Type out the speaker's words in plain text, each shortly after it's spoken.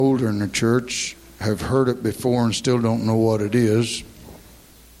older in the church have heard it before and still don't know what it is.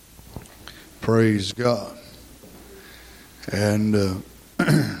 Praise God. And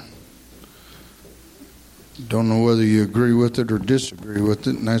don't know whether you agree with it or disagree with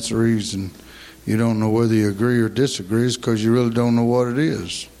it, and that's the reason you don't know whether you agree or disagree, is because you really don't know what it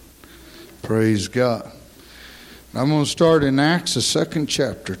is. Praise God. I'm going to start in Acts, the 2nd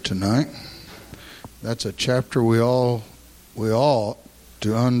chapter tonight. That's a chapter we ought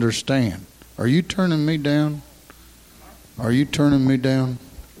to understand. Are you turning me down? Are you turning me down?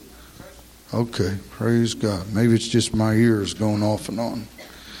 Okay, praise God. Maybe it's just my ears going off and on.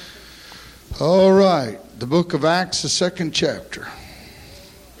 All right, the book of Acts, the 2nd chapter.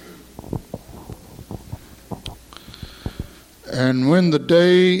 And when the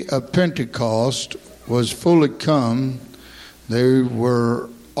day of Pentecost was fully come, they were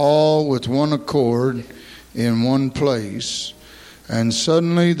all with one accord in one place. And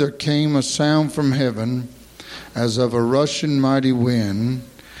suddenly there came a sound from heaven as of a rushing mighty wind,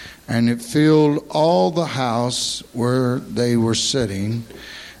 and it filled all the house where they were sitting.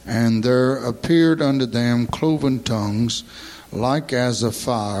 And there appeared unto them cloven tongues, like as of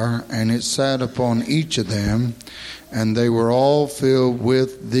fire, and it sat upon each of them. And they were all filled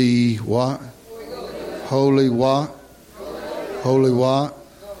with the what? Holy what? Holy what?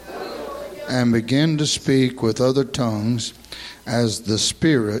 And began to speak with other tongues as the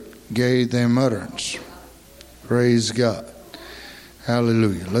Spirit gave them utterance. Praise God.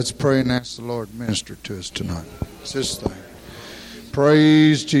 Hallelujah. Let's pray and ask the Lord to minister to us tonight. It's this thing.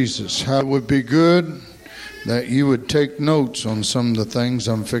 Praise Jesus. How it would be good that you would take notes on some of the things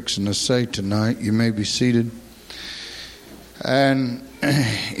I'm fixing to say tonight. You may be seated. And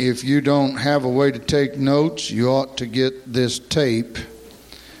if you don't have a way to take notes, you ought to get this tape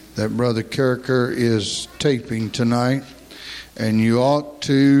that Brother Carricker is taping tonight. And you ought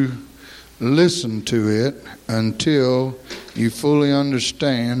to listen to it until you fully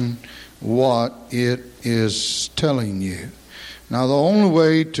understand what it is telling you. Now, the only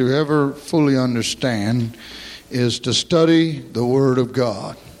way to ever fully understand is to study the Word of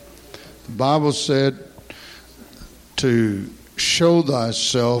God. The Bible said to show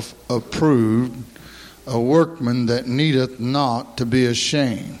thyself approved, a workman that needeth not to be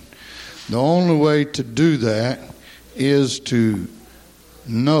ashamed. The only way to do that is to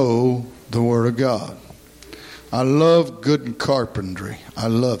know the Word of God. I love good carpentry. I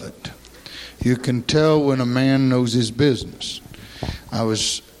love it. You can tell when a man knows his business. I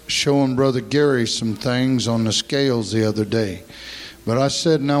was showing Brother Gary some things on the scales the other day. But I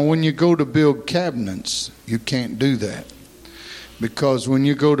said, now when you go to build cabinets, you can't do that. Because when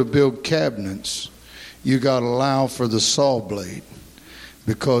you go to build cabinets, you got to allow for the saw blade.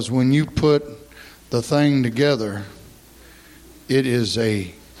 Because when you put the thing together, it is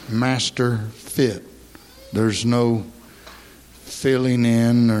a master fit. There's no filling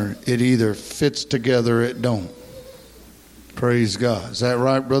in, or it either fits together or it don't. Praise God. Is that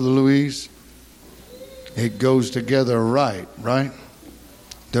right, Brother Louise? It goes together right?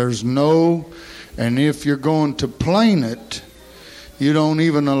 There's no, and if you're going to plane it, you don't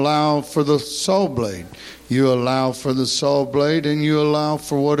even allow for the saw blade. You allow for the saw blade and you allow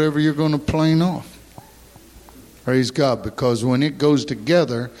for whatever you're going to plane off. Praise God. Because when it goes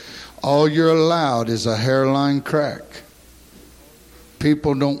together, all you're allowed is a hairline crack.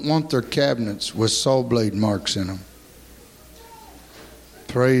 People don't want their cabinets with saw blade marks in them.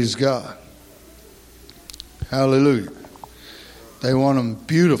 Praise God. Hallelujah. They want them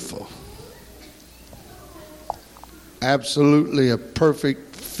beautiful. Absolutely a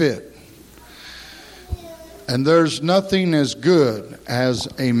perfect fit. And there's nothing as good as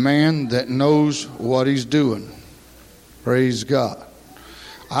a man that knows what he's doing. Praise God.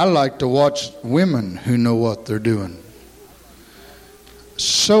 I like to watch women who know what they're doing.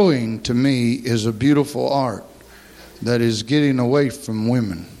 Sewing to me is a beautiful art that is getting away from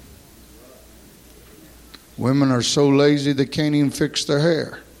women. Women are so lazy they can't even fix their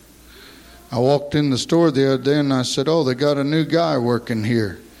hair. I walked in the store the other day and I said, oh, they got a new guy working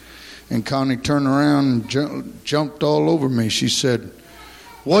here. And Connie turned around and jumped all over me. She said,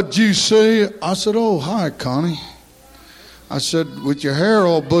 what'd you say? I said, oh, hi, Connie. I said, with your hair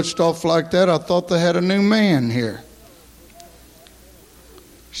all butched off like that, I thought they had a new man here.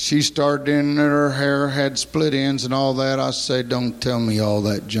 She started in that her hair had split ends and all that. I said, don't tell me all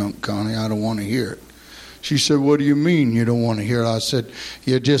that junk, Connie. I don't want to hear it. She said, what do you mean you don't want to hear it? I said,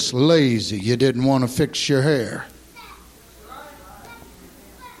 you're just lazy. You didn't want to fix your hair.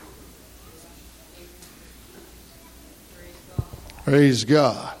 Praise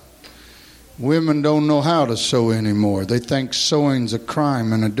God. Women don't know how to sew anymore. They think sewing's a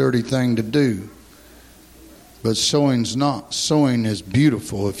crime and a dirty thing to do. But sewing's not. Sewing is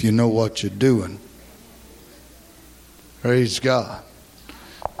beautiful if you know what you're doing. Praise God.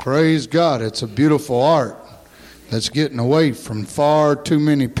 Praise God. It's a beautiful art that's getting away from far too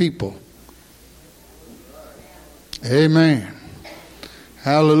many people. Amen.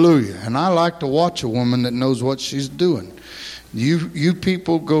 Hallelujah. And I like to watch a woman that knows what she's doing. You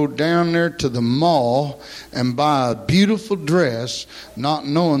people go down there to the mall and buy a beautiful dress, not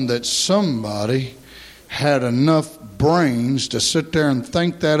knowing that somebody had enough brains to sit there and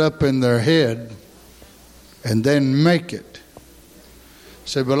think that up in their head and then make it.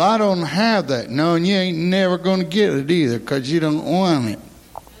 Say, well, I don't have that. No, and you ain't never going to get it either because you don't want it.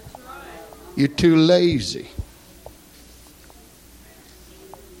 You're too lazy.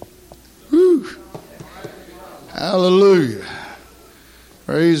 Whew. Hallelujah.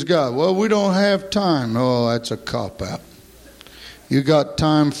 Praise God. Well, we don't have time. Oh, that's a cop-out. You got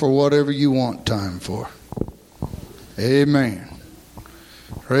time for whatever you want time for. Amen.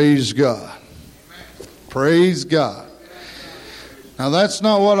 Praise God. Praise God. Now, that's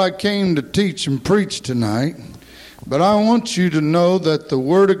not what I came to teach and preach tonight, but I want you to know that the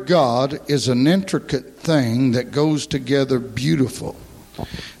Word of God is an intricate thing that goes together beautiful,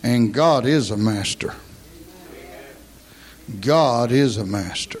 and God is a master. God is a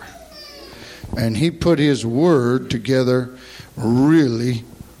master. And He put His Word together really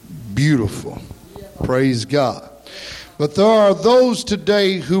beautiful. Praise God. But there are those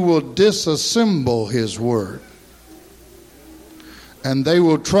today who will disassemble His Word. And they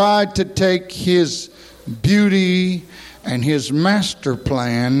will try to take His beauty and His master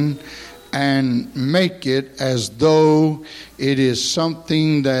plan and make it as though it is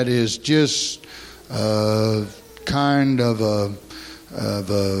something that is just kind of an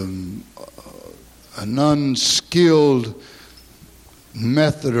unskilled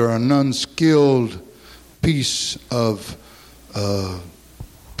method or an unskilled piece of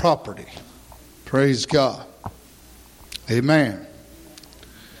property. Praise God. Amen.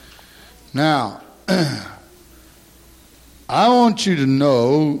 Now, I want you to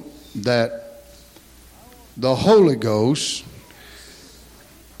know that the Holy Ghost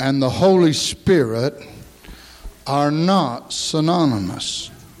and the Holy Spirit are not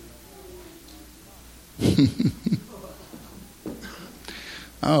synonymous.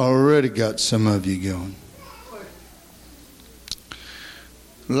 I already got some of you going.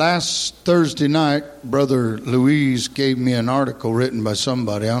 Last Thursday night, Brother Louise gave me an article written by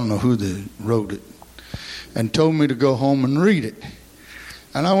somebody, I don't know who wrote it, and told me to go home and read it.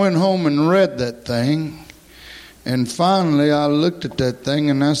 And I went home and read that thing, and finally I looked at that thing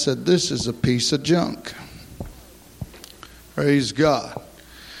and I said, this is a piece of junk. Praise God.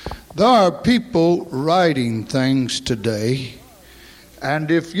 There are people writing things today,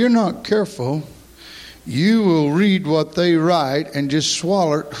 and if you're not careful, you will read what they write and just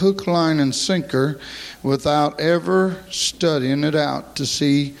swallow it hook, line, and sinker without ever studying it out to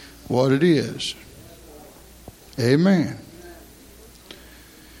see what it is. Amen.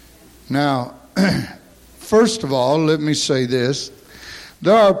 Now, first of all, let me say this.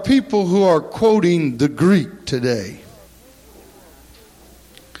 There are people who are quoting the Greek today.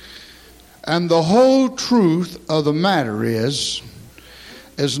 And the whole truth of the matter is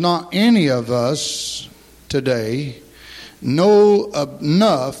not any of us today know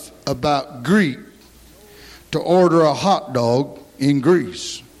enough about Greek to order a hot dog in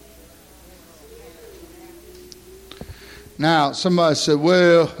Greece. Now, somebody said,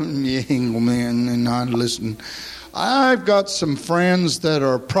 well, man, and I listen. I've got some friends that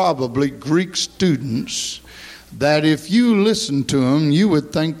are probably Greek students that if you listen to them, you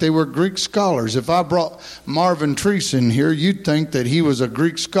would think they were Greek scholars. If I brought Marvin Treese in here, you'd think that he was a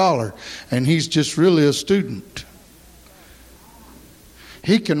Greek scholar, and he's just really a student.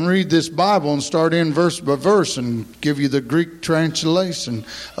 He can read this Bible and start in verse by verse and give you the Greek translation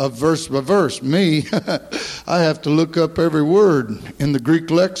of verse by verse. Me, I have to look up every word in the Greek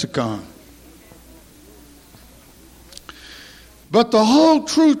lexicon. But the whole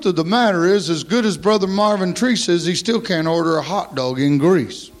truth of the matter is, as good as Brother Marvin Treese is, he still can't order a hot dog in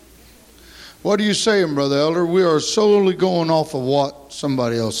Greece. What are you saying, Brother Elder? We are solely going off of what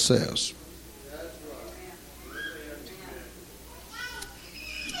somebody else says.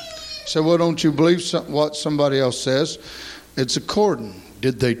 So, well, don't you believe what somebody else says? It's according.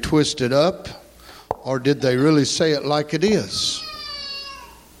 Did they twist it up, or did they really say it like it is?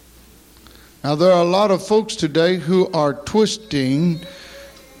 Now, there are a lot of folks today who are twisting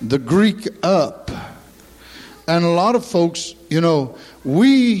the Greek up. And a lot of folks,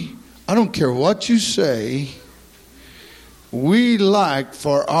 we I don't care what you say, we like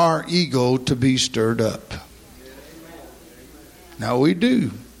for our ego to be stirred up. Now we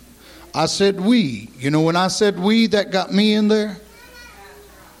do. I said we. You know when I said we, that got me in there?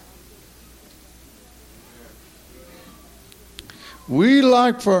 We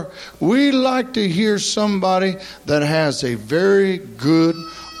like to hear somebody that has a very good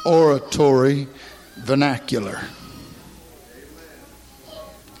oratory vernacular.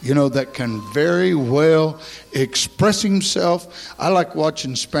 You know, that can very well express himself. I like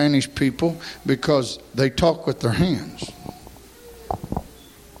watching Spanish people because they talk with their hands.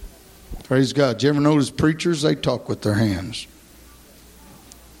 Praise God. Do you ever notice preachers? They talk with their hands.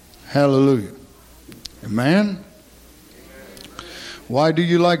 Hallelujah. Amen. Why do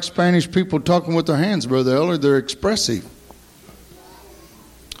you like Spanish people talking with their hands, Brother Eller? They're expressive.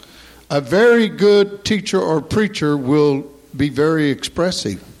 A very good teacher or preacher will be very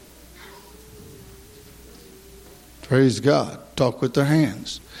expressive. Praise God. Talk with their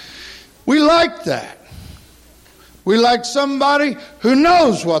hands. We like that. We like somebody who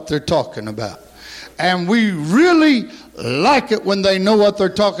knows what they're talking about. And we really like it when they know what they're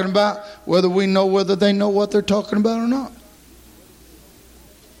talking about, whether they know what they're talking about or not.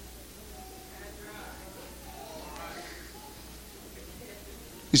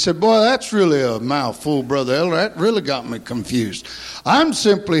 He said, boy, that's really a mouthful, Brother Eller. That really got me confused. I'm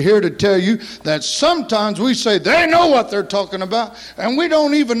simply here to tell you that sometimes we say they know what they're talking about, and we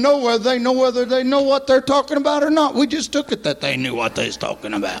don't even know whether they know what they're talking about or not. We just took it that they knew what they was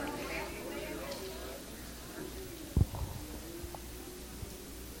talking about.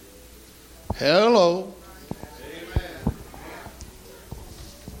 Hello. Amen.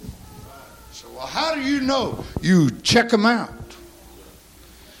 So, well, how do you know? You check them out.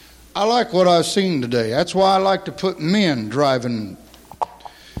 I like what I've seen today. That's why I like to put men driving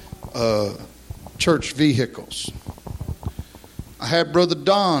church vehicles. I had Brother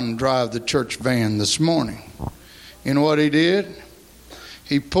Don drive the church van this morning. You know what he did?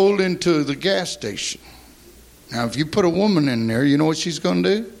 He pulled into the gas station. Now, if you put a woman in there, you know what she's going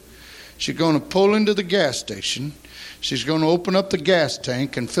to do? She's going to pull into the gas station. She's going to open up the gas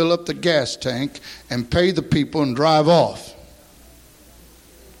tank and fill up the gas tank and pay the people and drive off.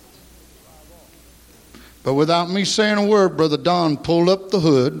 But without me saying a word, Brother Don pulled up the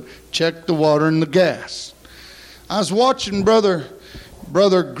hood, checked the water and the gas. I was watching Brother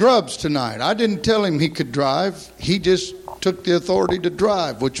Grubbs tonight. I didn't tell him he could drive. He just took the authority to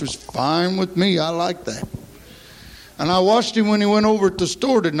drive, which was fine with me. I like that. And I watched him when he went over to the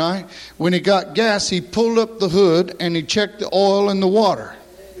store tonight. When he got gas, he pulled up the hood and he checked the oil and the water.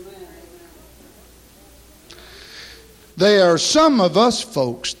 There are some of us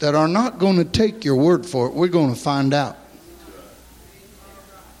folks that are not going to take your word for it. We're going to find out.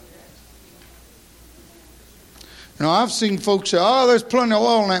 You know, I've seen folks say, oh, there's plenty of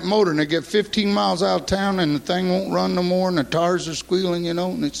oil in that motor, and they get 15 miles out of town and the thing won't run no more and the tires are squealing, you know,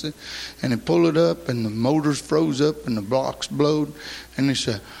 and they pull it up and the motor's froze up and the block's blowed, and they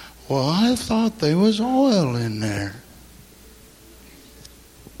say, well, I thought there was oil in there.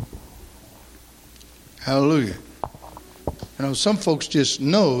 Hallelujah. You know, some folks just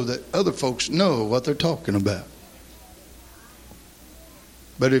know that other folks know what they're talking about.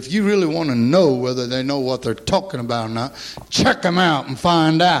 But if you really want to know whether they know what they're talking about or not, check them out and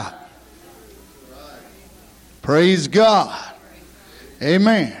find out. Praise God.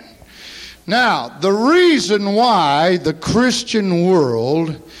 Amen. Now, the reason why the Christian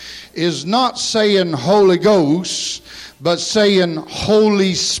world is not saying Holy Ghost, but saying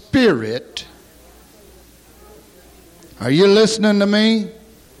Holy Spirit. Are you listening to me?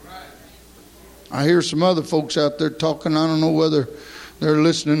 I hear some other folks out there talking. I don't know whether they're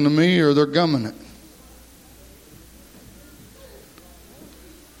listening to me or they're gumming it.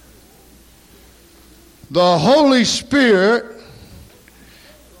 The Holy Spirit,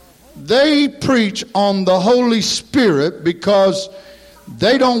 they preach on the Holy Spirit because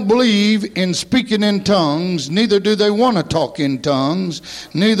they don't believe in speaking in tongues. Neither do they want to talk in tongues.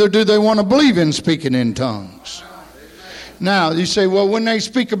 Neither do they want to believe in speaking in tongues. Now, you say, well, when they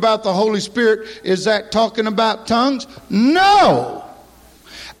speak about the Holy Spirit, is that talking about tongues? No.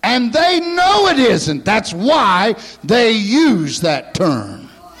 And they know it isn't. That's why they use that term.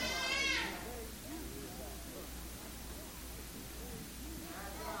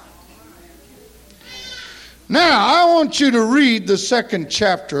 Now, I want you to read the 2nd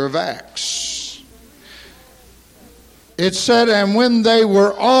chapter of Acts. It said, and when they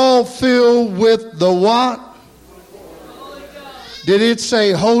were all filled with the what? Did it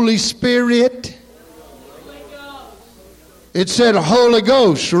say Holy Spirit? It said Holy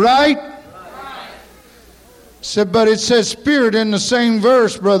Ghost, right? Said, but it says Spirit in the same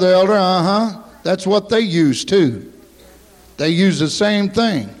verse, Brother Elder. That's what they use too. They use the same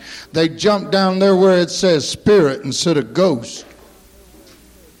thing. They jump down there where it says Spirit instead of ghost.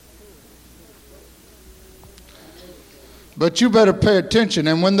 But you better pay attention.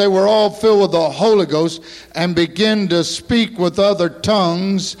 And when they were all filled with the Holy Ghost and began to speak with other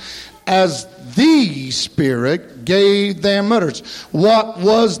tongues as the Spirit gave them utterance. What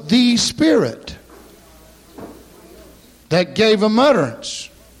was the Spirit that gave them utterance?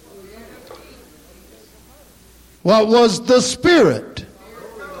 What was the Spirit?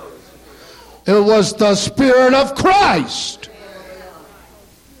 It was the Spirit of Christ.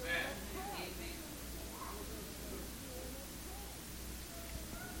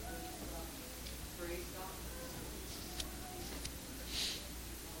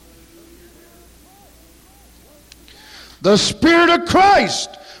 The Spirit of Christ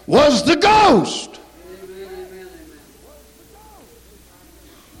was the ghost.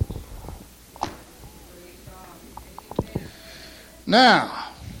 Now,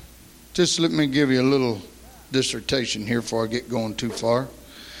 just let me give you a little dissertation here before I get going too far.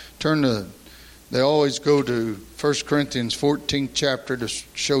 They always go to 1 Corinthians 14th chapter to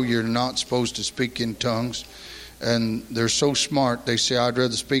show you're not supposed to speak in tongues. And they're so smart, they say, I'd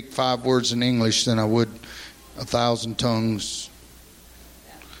rather speak 5 words in English than I would 1,000 tongues.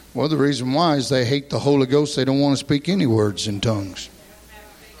 Well, the reason why is they hate the Holy Ghost. They don't want to speak any words in tongues.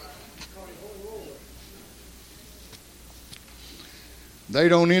 They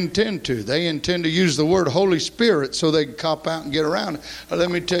don't intend to. They intend to use the word Holy Spirit so they can cop out and get around it. Let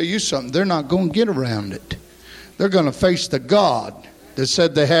me tell you something. They're not going to get around it. They're going to face the God that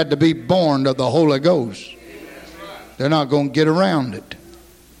said they had to be born of the Holy Ghost. They're not going to get around it.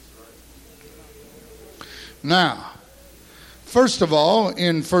 Now, first of all,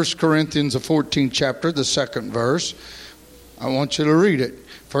 in 1 Corinthians, the 14th chapter, the 2nd verse, I want you to read it.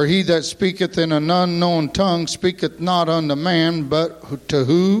 For he that speaketh in an unknown tongue speaketh not unto man, but to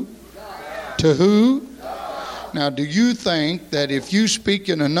who? God. To who? God. Now, do you think that if you speak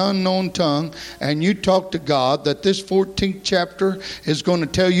in an unknown tongue and you talk to God, that this 14th chapter is going to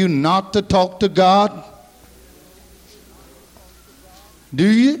tell you not to talk to God? Do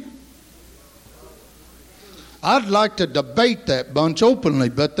you? I'd like to debate that bunch openly,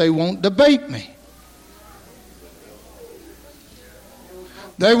 but they won't debate me.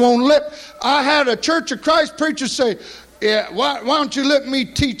 They won't let. I had a Church of Christ preacher say, yeah, why don't you let me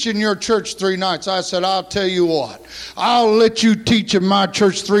teach in your church 3 nights? I said, I'll tell you what. I'll let you teach in my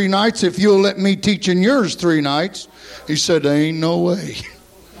church 3 nights if you'll let me teach in yours 3 nights. He said, there ain't no way.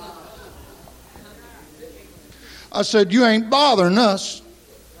 I said, you ain't bothering us.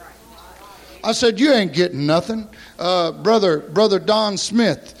 I said, you ain't getting nothing. Brother Don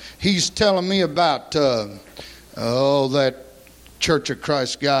Smith, he's telling me about that Church of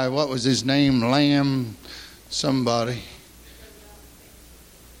Christ guy. What was his name? Lamb somebody.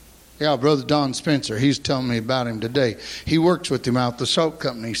 Yeah, Brother Don Spencer. He's telling me about him today. He works with him out the soap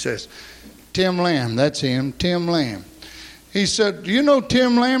company. He says, Tim Lamb, that's him, Tim Lamb. He said, do you know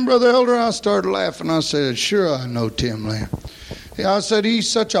Tim Lamb, Brother Elder? I started laughing. I said, sure I know Tim Lamb. Yeah, I said, he's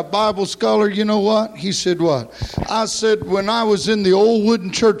such a Bible scholar. You know what? He said, what? I said, when I was in the old wooden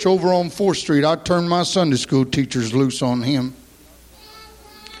church over on 4th Street, I turned my Sunday school teachers loose on him.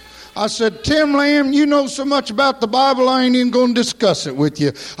 I said, Tim Lamb, you know so much about the Bible, I ain't even going to discuss it with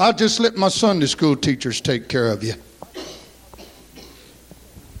you. I'll just let my Sunday school teachers take care of you.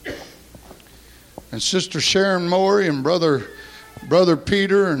 And Sister Sharon Morey and Brother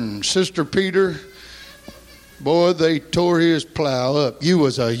Peter and Sister Peter, boy, they tore his plow up. You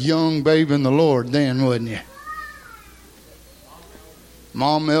was a young babe in the Lord then, wasn't you?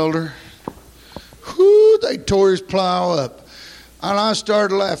 Mom Elder, whoo, they tore his plow up. And I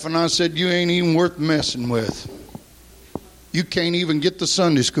started laughing. I said, you ain't even worth messing with. You can't even get the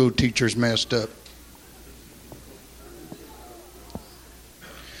Sunday school teachers messed up.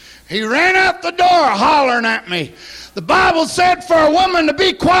 He ran out the door hollering at me. The Bible said for a woman to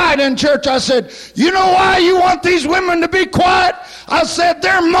be quiet in church. I said, you know why you want these women to be quiet? I said,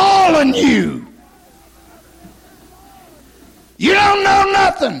 they're mauling you. You don't know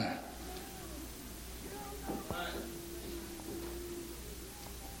nothing.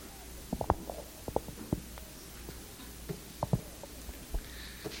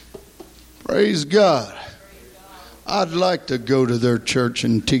 Praise God. I'd like to go to their church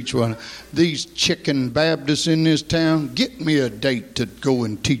and teach one. These chicken Baptists in this town, get me a date to go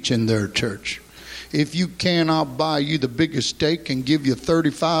and teach in their church. If you can, I'll buy you the biggest steak and give you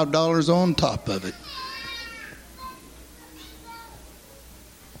 $35 on top of it.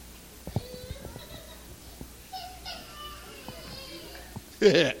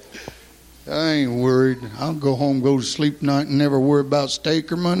 Yeah. I ain't worried. I'll go home, go to sleep tonight, and never worry about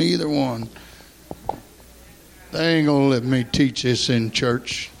steak or money, either one. They ain't going to let me teach this in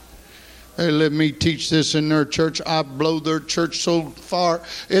church. They let me teach this in their church. I blow their church so far.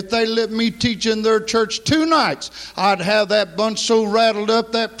 If they let me teach in their church 2 nights, I'd have that bunch so rattled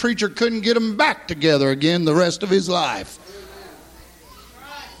up that preacher couldn't get them back together again the rest of his life.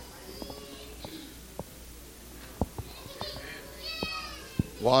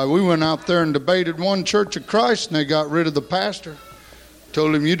 Why, we went out there and debated one Church of Christ, and they got rid of the pastor.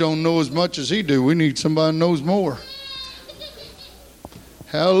 Told him, you don't know as much as he do. We need somebody who knows more.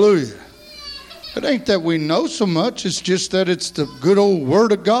 Hallelujah. It ain't that we know so much. It's just that it's the good old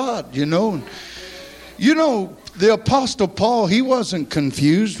Word of God, you know. You know, the Apostle Paul, he wasn't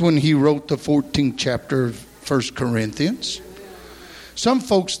confused when he wrote the 14th chapter of 1 Corinthians. Some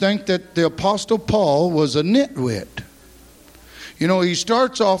folks think that the Apostle Paul was a nitwit. You know, he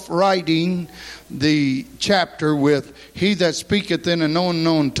starts off writing the chapter with, he that speaketh in an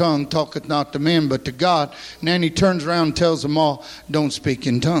unknown tongue talketh not to men but to God. And then he turns around and tells them all, don't speak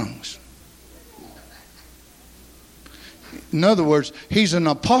in tongues. In other words, he's an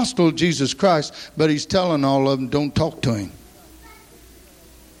apostle of Jesus Christ, but he's telling all of them, don't talk to him.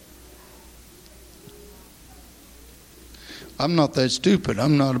 I'm not that stupid.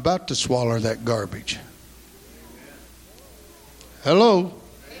 I'm not about to swallow that garbage. Hello?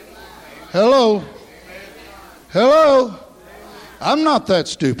 Hello? Hello? I'm not that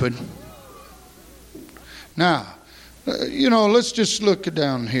stupid. Now, you know, let's just look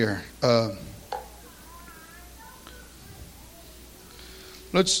down here.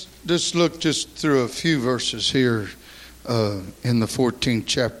 Let's just look just through a few verses here in the 14th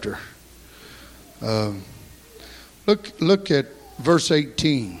chapter. Look at verse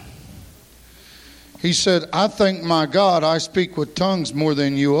 18. He said, I thank my God I speak with tongues more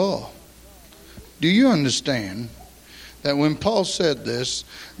than you all. Do you understand that when Paul said this,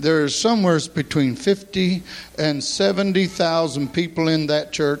 there is somewhere between 50 and 70,000 people in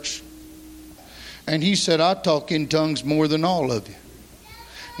that church? And he said, I talk in tongues more than all of you.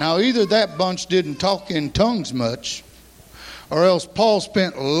 Now, either that bunch didn't talk in tongues much, or else Paul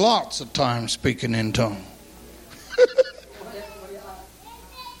spent lots of time speaking in tongues.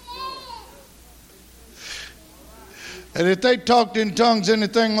 And if they talked in tongues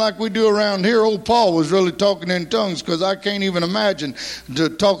anything like we do around here, old Paul was really talking in tongues, because I can't even imagine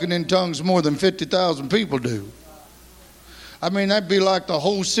talking in tongues more than 50,000 people do. I mean, that'd be like the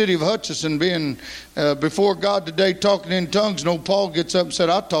whole city of Hutchinson being before God today talking in tongues. And old Paul gets up and said,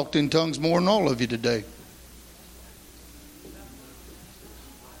 I talked in tongues more than all of you today.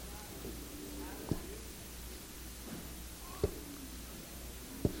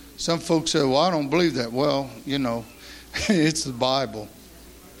 Some folks say, well, I don't believe that. Well, you know, it's the Bible.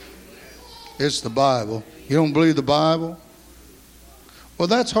 It's the Bible. You don't believe the Bible? Well,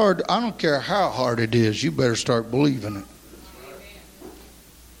 that's hard. I don't care how hard it is. You better start believing it.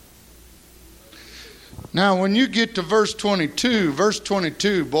 Now, when you get to verse 22,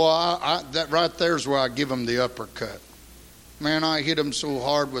 boy, that right there is where I give them the uppercut. Man, I hit them so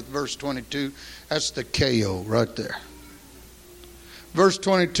hard with verse 22. That's the KO right there. Verse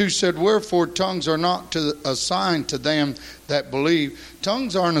 22 said, wherefore tongues are not assigned to them that believe.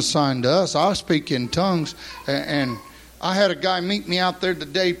 Tongues aren't assigned to us. I speak in tongues. And I had a guy meet me out there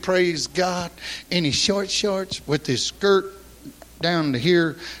today, praise God, in his short shorts with his skirt down to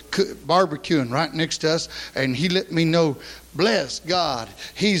here, barbecuing right next to us. And he let me know, bless God,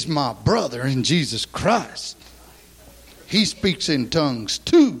 he's my brother in Jesus Christ. He speaks in tongues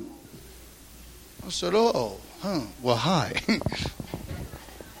too. I said, well, hi.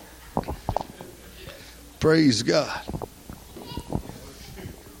 Praise God.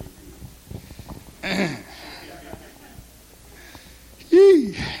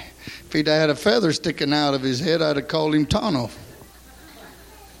 If he'd had a feather sticking out of his head, I'd have called him Tano.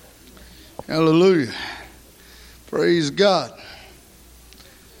 Hallelujah. Praise God.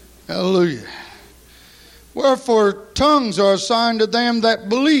 Hallelujah. Wherefore tongues are assigned to them that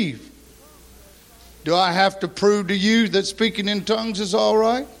believe. Do I have to prove to you that speaking in tongues is all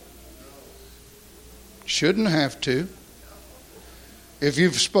right? Shouldn't have to. If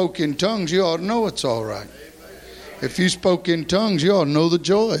you've spoken in tongues, you ought to know it's all right. If you spoke in tongues, you ought to know the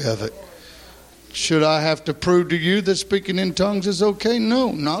joy of it. Should I have to prove to you that speaking in tongues is okay?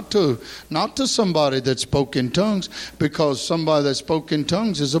 No, not to somebody that spoke in tongues, because somebody that spoke in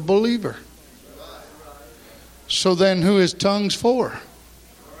tongues is a believer. So then who is tongues for?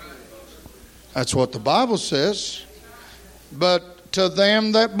 That's what the Bible says. But to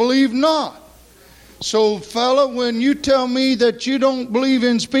them that believe not. So, fella, when you tell me that you don't believe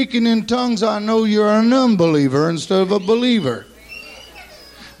in speaking in tongues, I know you're an unbeliever instead of a believer.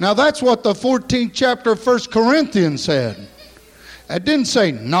 Now, that's what the 14th chapter of 1 Corinthians said. It didn't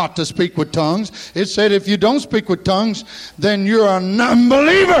say not to speak with tongues. It said if you don't speak with tongues, then you're an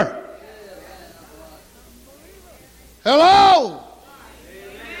unbeliever. Hello?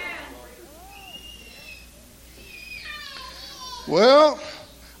 Well,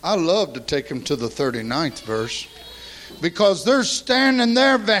 I love to take them to the 39th verse, because they're standing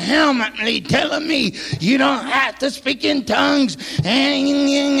there vehemently telling me you don't have to speak in tongues,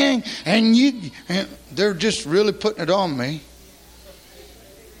 and they're just really putting it on me.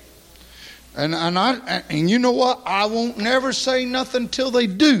 And you know what? I won't never say nothing till they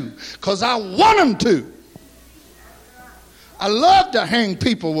do, because I want them to. I love to hang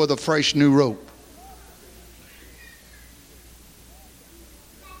people with a fresh new rope.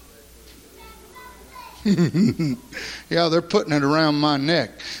 Yeah, they're putting it around my neck,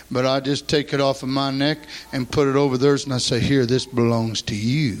 but I just take it off of my neck and put it over theirs, and I say, here, this belongs to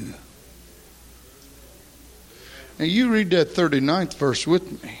you. Now you read that 39th verse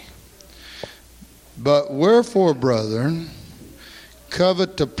with me. But wherefore, brethren,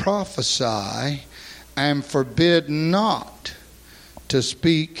 covet to prophesy, and forbid not to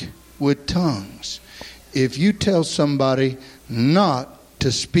speak with tongues. If you tell somebody not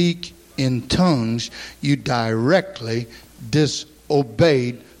to speak in tongues, you directly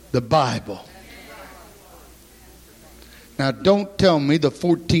disobeyed the Bible. Now, don't tell me the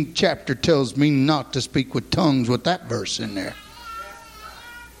 14th chapter tells me not to speak with tongues with that verse in there.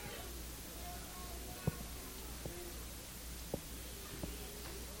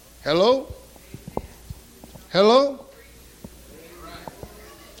 Hello? Hello?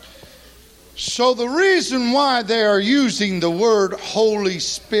 So the reason why they are using the word Holy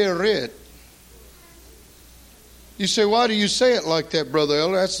Spirit, you say, why do you say it like that, Brother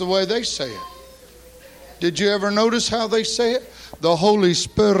Elder? That's the way they say it. Did you ever notice how they say it? The Holy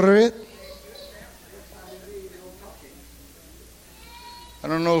Spirit. I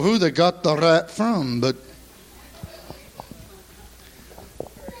don't know who they got the rat from, but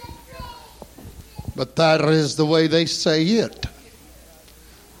that is the way they say it.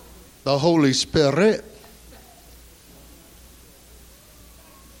 The Holy Spirit.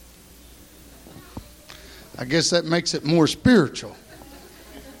 I guess that makes it more spiritual.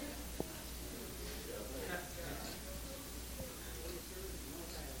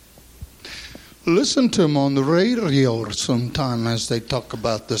 Listen to them on the radio sometime as they talk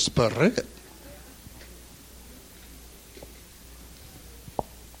about the Spirit.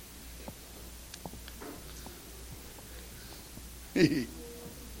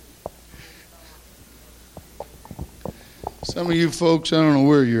 Some of you folks, I don't know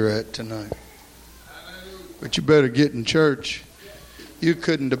where you're at tonight, but you better get in church. You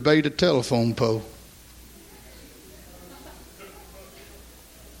couldn't debate a telephone pole.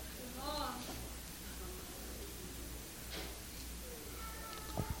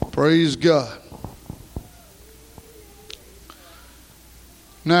 Praise God.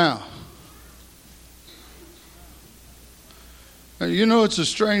 Now, you know it's a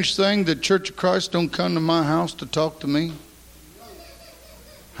strange thing that Church of Christ don't come to my house to talk to me.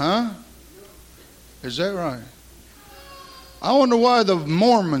 Huh? Is that right? I wonder why the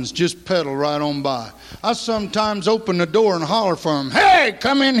Mormons just pedal right on by. I sometimes open the door and holler for them, hey,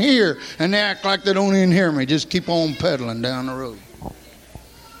 come in here. And they act like they don't even hear me. Just keep on pedaling down the road.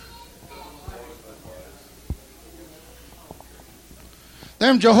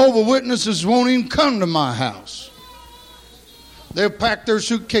 Them Jehovah's Witnesses won't even come to my house. They'll pack their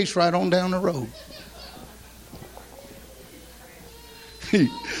suitcase right on down the road.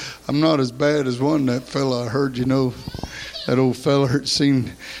 I'm not as bad as that fella I heard, that old fella had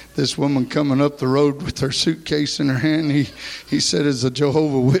seen this woman coming up the road with her suitcase in her hand. He said it's a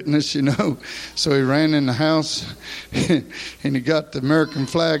Jehovah's Witness, So he ran in the house and he got the American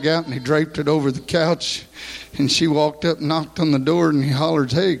flag out and he draped it over the couch. And she walked up, knocked on the door, and he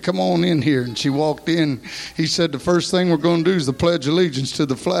hollered, hey, come on in here. And she walked in. He said, the first thing we're going to do is the Pledge of Allegiance to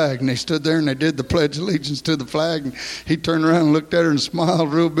the flag. And they stood there and they did the Pledge of Allegiance to the flag. And he turned around and looked at her and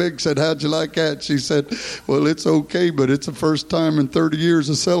smiled real big, said, how'd you like that? She said, well, it's okay, but it's the first time in 30 years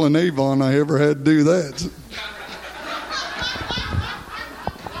of selling Avon I ever had to do that.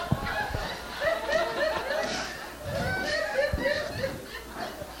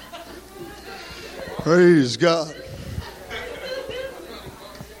 Praise God.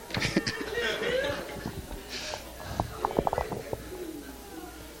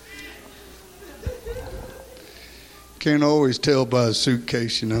 Can't always tell by a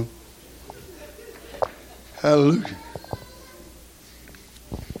suitcase, Hallelujah.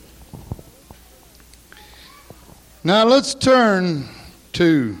 Now let's turn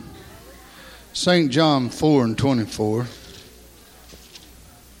to St. John 4:24.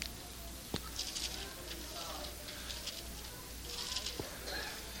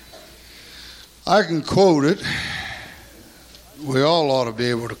 I can quote it. We all ought to be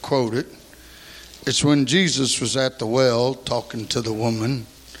able to quote it. It's when Jesus was at the well talking to the woman,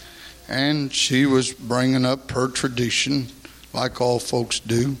 and she was bringing up her tradition like all folks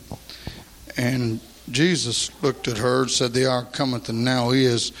do. And Jesus looked at her and said, "The hour cometh, and now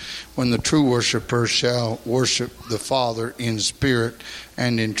is, when the true worshipper shall worship the Father in spirit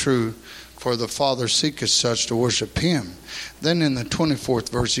and in truth. For the Father seeketh such to worship him." Then in the 24th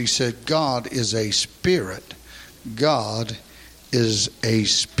verse he said, "God is a spirit. God is a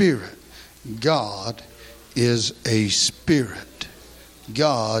spirit. God is a spirit.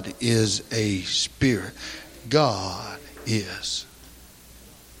 God is a spirit. God is."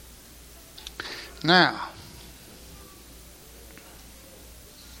 Now,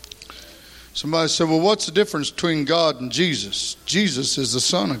 somebody said, "Well, what's the difference between God and Jesus?" Jesus is the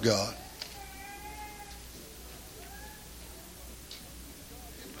Son of God.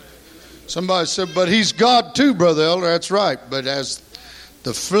 Somebody said, "But he's God too, Brother Elder." That's right. But as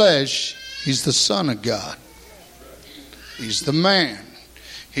the flesh, he's the Son of God. He's the man.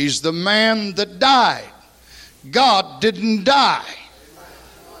 He's the man that died. God didn't die.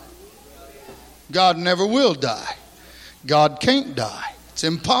 God never will die. God can't die. It's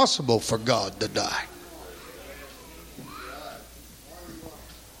impossible for God to die.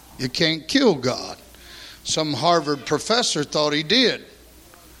 You can't kill God. Some Harvard professor thought he did.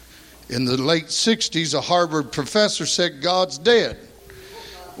 In the late 60s, a Harvard professor said God's dead.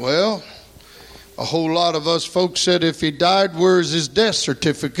 Well, a whole lot of us folks said, if he died, where's his death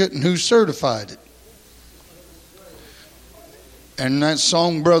certificate and who certified it? And that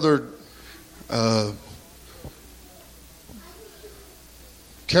song, Brother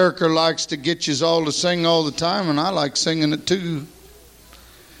Carricker likes to get you all to sing all the time, and I like singing it too.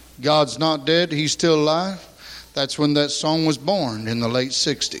 God's not dead, he's still alive. That's when that song was born, in the late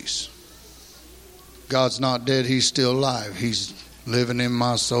 60s. God's not dead, he's still alive. He's living in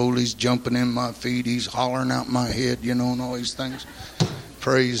my soul, he's jumping in my feet, he's hollering out my head, and all these things.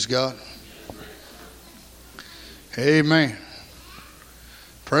 Praise God. Amen.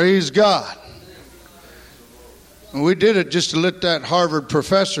 Praise God. And we did it just to let that Harvard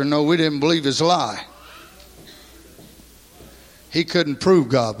professor know we didn't believe his lie. He couldn't prove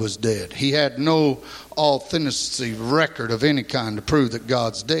God was dead. He had no authenticity record of any kind to prove that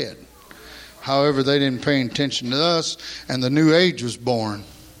God's dead. However, they didn't pay attention to us, and the New Age was born.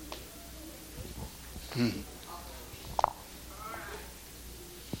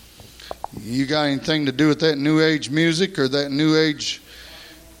 You got anything to do with that New Age music or that New Age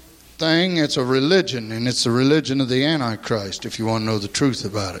thing? It's a religion, and it's the religion of the Antichrist, if you want to know the truth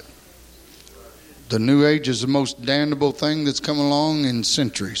about it. The New Age is the most damnable thing that's come along in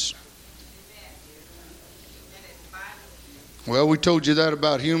centuries. Well, we told you that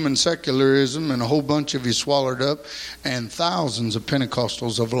about human secularism, and a whole bunch of you swallowed up, and thousands of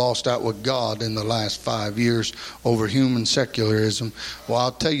Pentecostals have lost out with God in the last 5 years over human secularism. Well,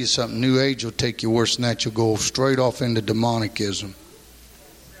 I'll tell you something, New Age will take you worse than that. You'll go straight off into demonicism.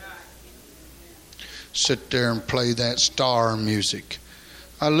 Sit there and play that star music.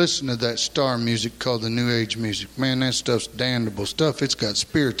 I listen to that star music called the New Age music. Man, that stuff's damnable stuff. It's got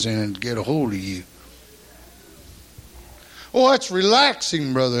spirits in it to get a hold of you. Oh, that's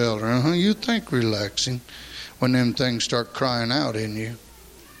relaxing, Brother Elder. You think relaxing when them things start crying out in you.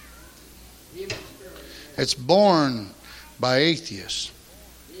 It's born by atheists.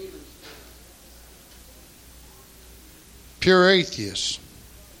 Pure atheists.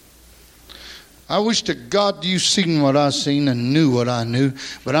 I wish to God you seen what I seen and knew what I knew.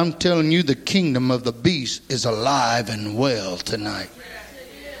 But I'm telling you, the kingdom of the beast is alive and well tonight.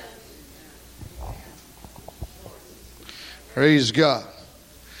 Praise God.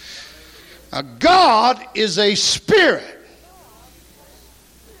 Now, God is a spirit.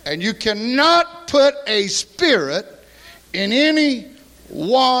 And you cannot put a spirit in any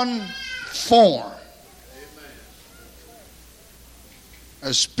one form.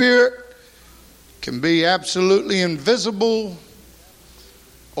 A spirit can be absolutely invisible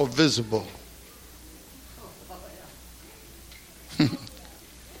or visible.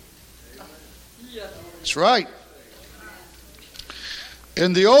 That's right.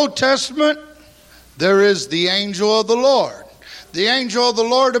 In the Old Testament, there is the angel of the Lord. The angel of the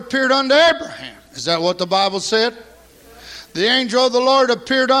Lord appeared unto Abraham. Is that what the Bible said? The angel of the Lord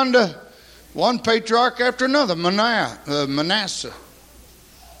appeared unto One patriarch after another. Manasseh,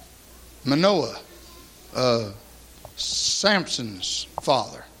 Manoah, Samson's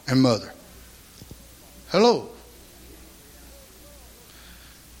father and mother. Hello.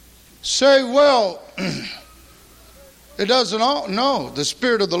 Say, well, it doesn't all. No, the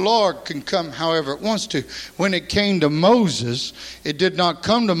Spirit of the Lord can come however it wants to. When it came to Moses, it did not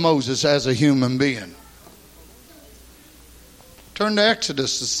come to Moses as a human being. Turn to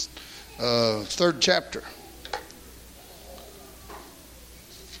Exodus, 3rd chapter.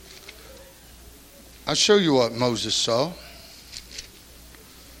 I'll show you what Moses saw.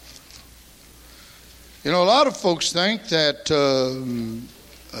 You know, a lot of folks think that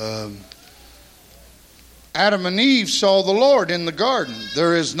Adam and Eve saw the Lord in the garden.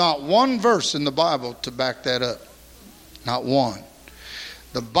 There is not one verse in the Bible to back that up. Not one.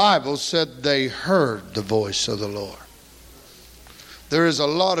 The Bible said they heard the voice of the Lord. There is a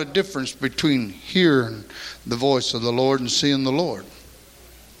lot of difference between hearing the voice of the Lord and seeing the Lord.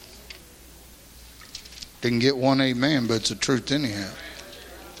 Didn't get one amen, but it's the truth anyhow.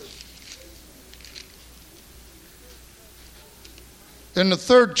 In the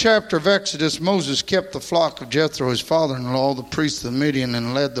 3rd chapter of Exodus, Moses kept the flock of Jethro, his father-in-law, the priest of Midian,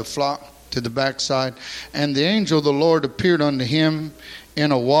 and led the flock to the backside. And the angel of the Lord appeared unto him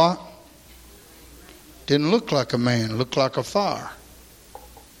in a what? Didn't look like a man, looked like a fire.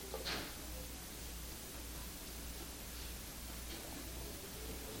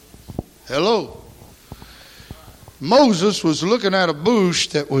 Hello. Moses was looking at a bush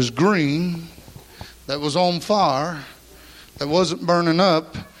that was green, that was on fire, that wasn't burning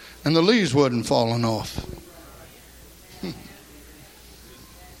up, and the leaves wasn't falling off.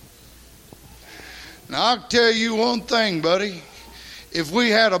 Now, I'll tell you one thing, buddy. If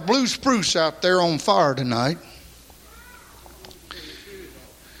we had a blue spruce out there on fire tonight,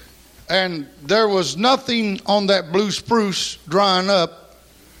 and there was nothing on that blue spruce drying up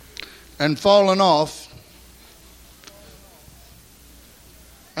and falling off,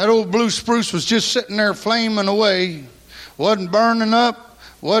 that old blue spruce was just sitting there flaming away, wasn't burning up,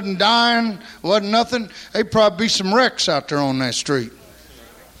 wasn't dying, wasn't nothing. There'd probably be some wrecks out there on that street.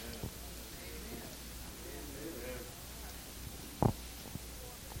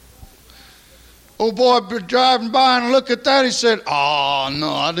 Old boy driving by and look at that. He said, "Oh,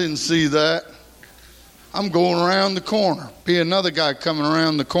 no, I didn't see that. I'm going around the corner." Be another guy coming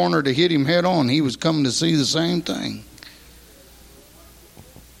around the corner to hit him head on. He was coming to see the same thing.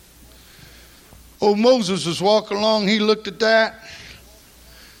 Old Moses was walking along. He looked at that.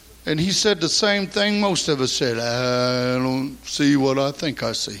 And he said the same thing most of us said. "I don't see what I think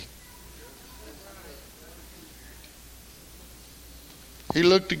I see." He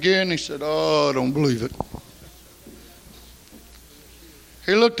looked again. He said, "Oh, I don't believe it."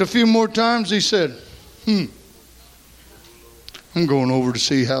 He looked a few more times. He said, I'm going over to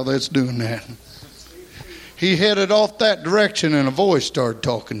see how that's doing that. He headed off that direction and a voice started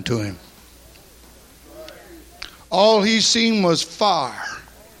talking to him. All he seen was fire.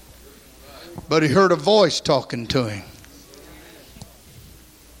 But he heard a voice talking to him.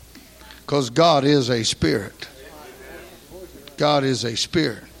 Because God is a spirit. God is a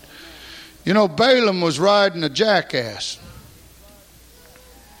spirit. You know, Balaam was riding a jackass.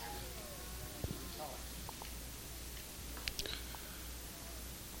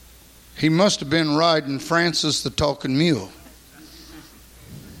 He must have been riding Francis the Talking Mule.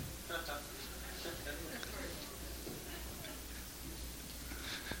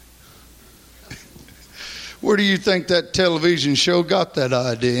 Where do you think that television show got that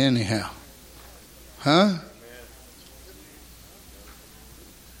idea anyhow? Huh?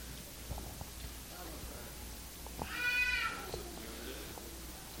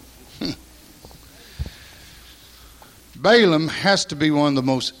 Balaam has to be one of the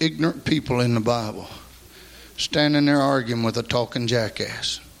most ignorant people in the Bible. Standing there arguing with a talking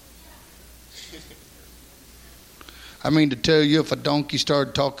jackass. I mean to tell you, if a donkey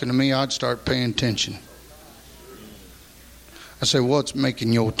started talking to me, I'd start paying attention. I say, "What's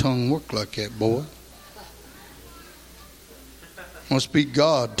making your tongue work like that, boy?" Must be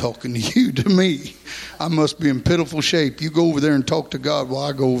God talking to you, to me. I must be in pitiful shape. You go over there and talk to God while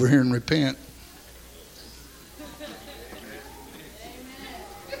I go over here and repent.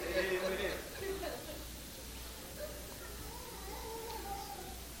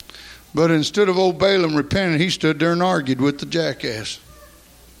 But instead of old Balaam repenting, he stood there and argued with the jackass.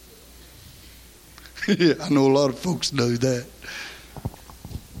 Yeah, I know a lot of folks do that.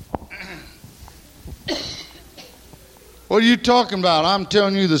 What are you talking about? I'm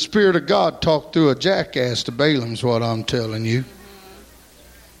telling you the Spirit of God talked through a jackass to Balaam's what I'm telling you.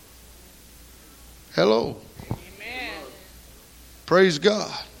 Hello. Amen. Praise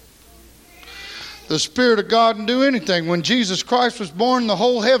God. The Spirit of God can do anything. When Jesus Christ was born, the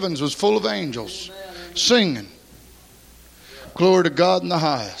whole heavens was full of angels singing. Glory to God in the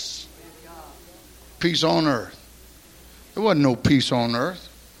highest. Peace on earth. There wasn't no peace on earth.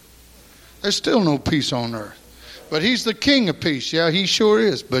 There's still no peace on earth. But He's the King of peace. Yeah, He sure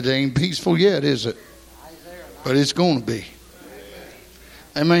is. But it ain't peaceful yet, is it? But it's going to be.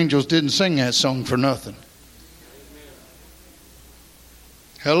 Them angels didn't sing that song for nothing.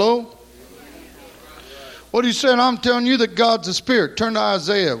 Hello? What He said, I'm telling you that God's a spirit. Turn to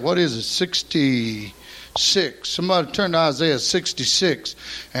Isaiah. What is it? 66. Somebody turn to Isaiah 66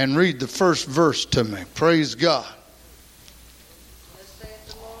 and read the first verse to me. Praise God. Thus saith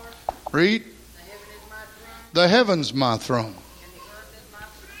the Lord, Read. the heaven's my throne, The heaven's my throne. and the earth is my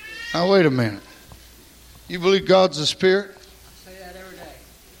footstool. Now wait a minute. You believe God's a spirit? I say that every day.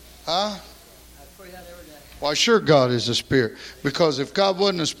 Huh? I pray that every day. Why, sure God is a spirit. Because if God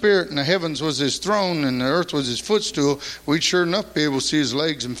wasn't a spirit and the heavens was His throne and the earth was His footstool, we'd sure enough be able to see His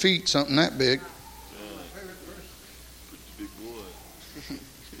legs and feet, something that big.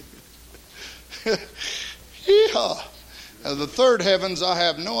 Yeah. The third heavens, I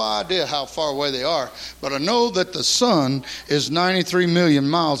have no idea how far away they are, but I know that the sun is 93 million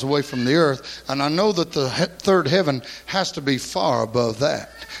miles away from the earth, and I know that the third heaven has to be far above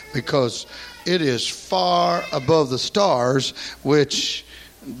that, because it is far above the stars, which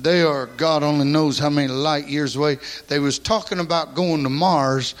they are, God only knows how many light years away. They was talking about going to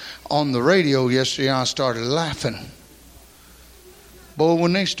Mars on the radio yesterday, and I started laughing. Boy,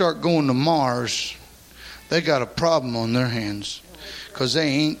 when they start going to Mars, they got a problem on their hands, because they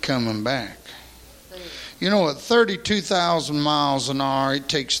ain't coming back. You know, at 32,000 miles an hour, it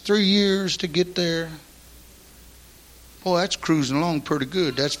takes 3 years to get there. Boy, that's cruising along pretty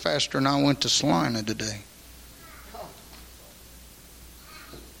good. That's faster than I went to Salina today.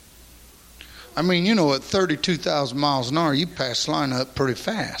 I mean, you know, at 32,000 miles an hour, you pass Salina up pretty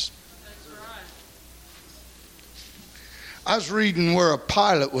fast. I was reading where a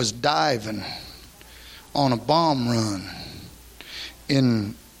pilot was diving on a bomb run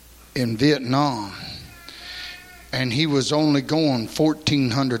in Vietnam, and he was only going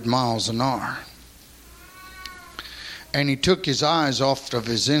 1,400 miles an hour. And he took his eyes off of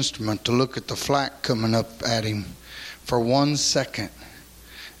his instrument to look at the flak coming up at him for 1 second,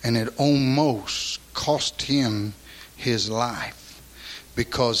 and it almost cost him his life,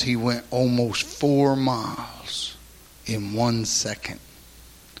 because he went almost 4 miles in 1 second.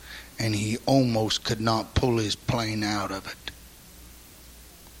 And he almost could not pull his plane out of it.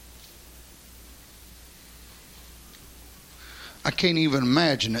 I can't even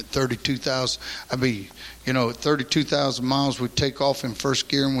imagine at 32,000. I mean, you know, at 32,000 miles, we take off in first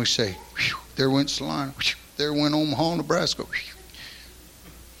gear and we say, whew, there went Salina, whew, there went Omaha, Nebraska. Whew.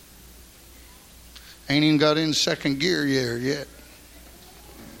 Ain't even got in second gear yet.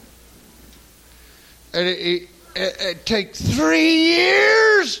 And it takes 3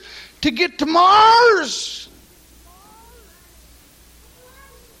 years to get to Mars.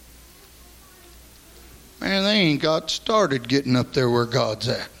 Man, they ain't got started getting up there where God's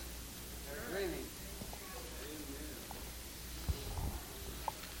at.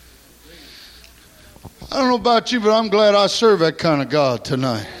 I don't know about you, but I'm glad I serve that kind of God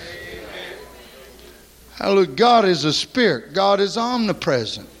tonight. Hallelujah. God is a spirit. God is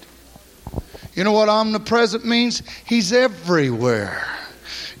omnipresent. You know what omnipresent means? He's everywhere.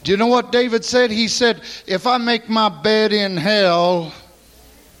 Do you know what David said? He said, if I make my bed in hell,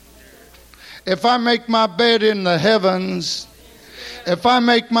 if I make my bed in the heavens, if I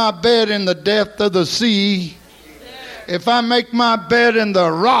make my bed in the depth of the sea, if I make my bed in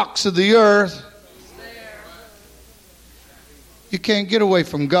the rocks of the earth, you can't get away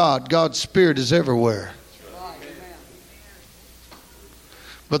from God. God's Spirit is everywhere.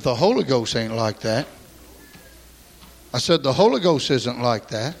 But the Holy Ghost ain't like that. I said the Holy Ghost isn't like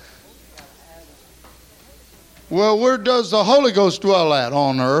that. Well, where does the Holy Ghost dwell at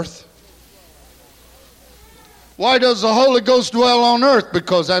on earth? Why does the Holy Ghost dwell on earth?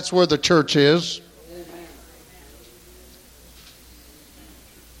 Because that's where the church is.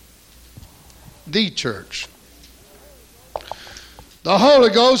 The church. The Holy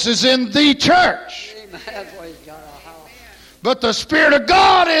Ghost is in the church. But the Spirit of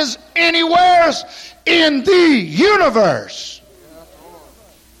God is anywhere in the universe.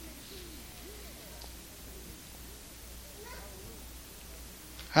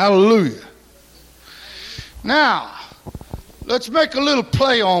 Hallelujah. Now, let's make a little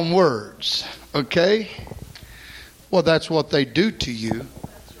play on words, okay? Well, that's what they do to you.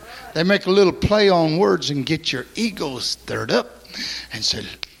 They make a little play on words and get your ego stirred up and say,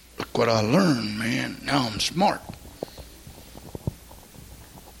 look what I learned, man. Now I'm smart.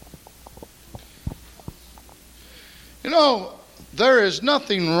 You know, there is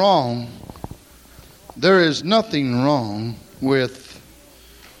nothing wrong. There is nothing wrong with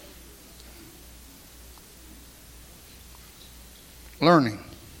learning.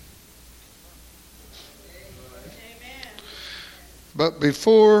 But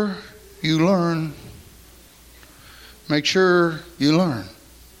before you learn, make sure you learn.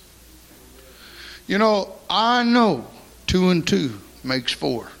 You know, I know 2 and 2 makes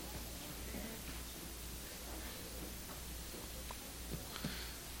 4.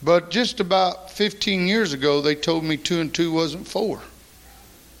 But just about 15 years ago, they told me 2 and 2 wasn't 4.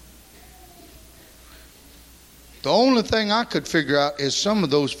 The only thing I could figure out is some of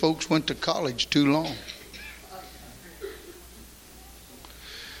those folks went to college too long.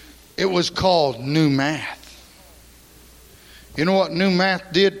 It was called new math. You know what new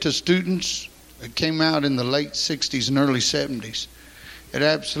math did to students? It came out in the late 60s and early 70s. It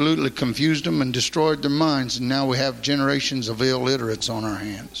absolutely confused them and destroyed their minds, and now we have generations of illiterates on our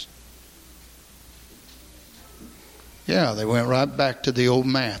hands. Yeah, they went right back to the old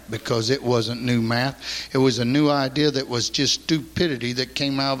math because it wasn't new math. It was a new idea that was just stupidity that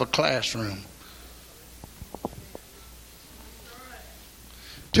came out of a classroom.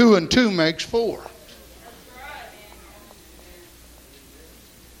 2 and 2 makes 4.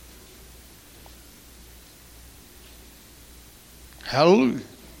 Hallelujah.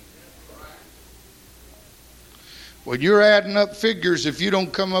 When you're adding up figures, if you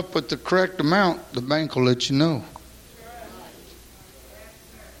don't come up with the correct amount, the bank will let you know.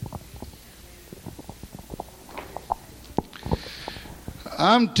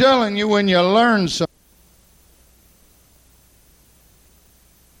 I'm telling you, when you learn something,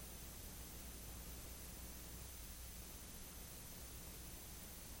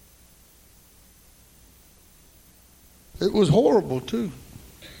 it was horrible too.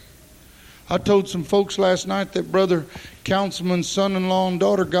 I told some folks last night that Brother Councilman's son-in-law and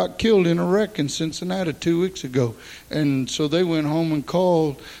daughter got killed in a wreck in Cincinnati 2 weeks ago. And so they went home and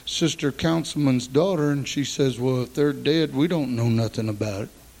called Sister Councilman's daughter, and she says, well, if they're dead, we don't know nothing about it.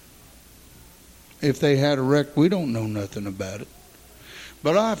 If they had a wreck, we don't know nothing about it.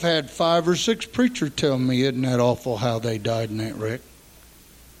 But I've had 5 or 6 preachers tell me, isn't that awful how they died in that wreck?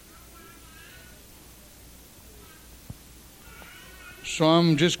 So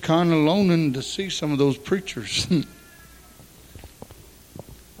I'm just kind of longing to see some of those preachers.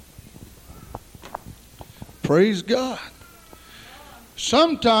 Praise God.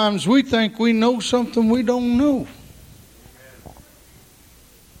 Sometimes we think we know something we don't know.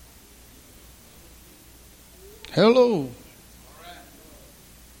 Hello.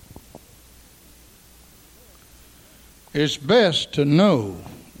 It's best to know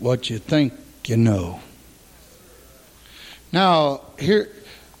what you think you know. Now, here,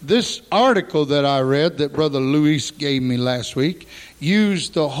 this article that I read that Brother Luis gave me last week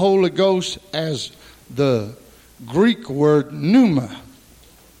used the Holy Ghost as the Greek word pneuma.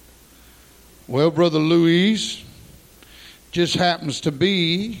 Well, Brother Luis, just happens to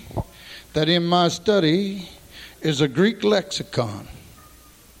be that in my study is a Greek lexicon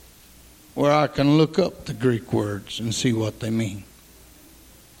where I can look up the Greek words and see what they mean.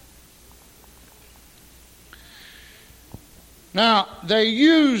 Now, they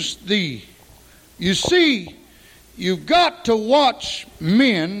use you see, you've got to watch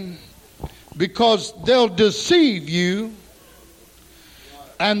men because they'll deceive you,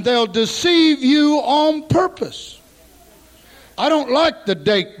 and they'll deceive you on purpose. I don't like the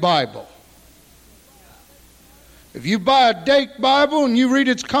Dake Bible. If you buy a Dake Bible and you read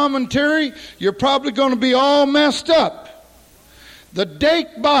its commentary, you're probably going to be all messed up. The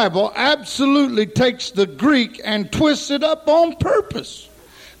Dake Bible absolutely takes the Greek and twists it up on purpose.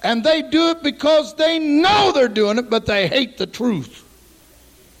 And they do it because they know they're doing it, but they hate the truth.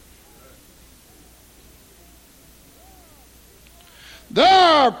 There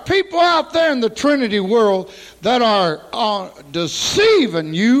are people out there in the Trinity world that are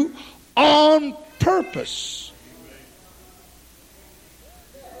deceiving you on purpose.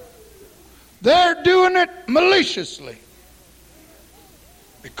 They're doing it maliciously,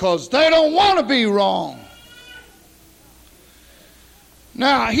 because they don't want to be wrong.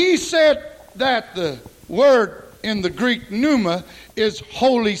 Now, he said that the word in the Greek pneuma is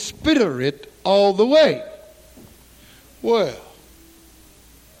Holy Spirit all the way. Well,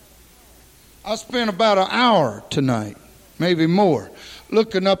 I spent about an hour tonight, maybe more,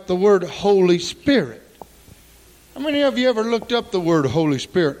 looking up the word Holy Spirit. I How many of you ever looked up the word Holy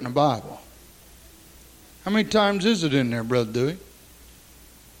Spirit in the Bible? How many times is it in there, Brother Dewey?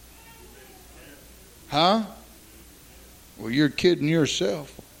 Huh? Well, you're kidding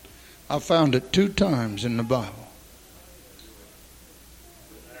yourself. I found it 2 times in the Bible.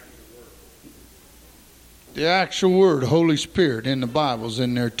 The actual word Holy Spirit in the Bible is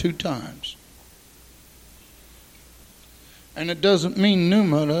in there 2 times. And it doesn't mean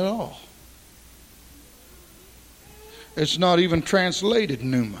pneuma at all. It's not even translated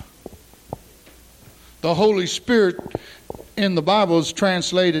pneuma. The Holy Spirit in the Bible is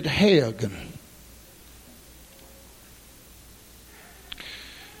translated Heogen.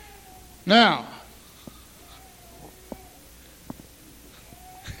 Now,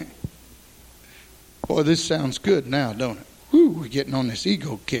 boy, this sounds good now, don't it? Woo, we're getting on this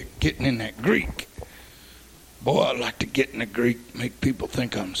ego kick, getting in that Greek. Boy, I like to get in the Greek, make people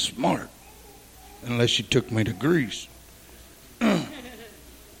think I'm smart. Unless you took me to Greece.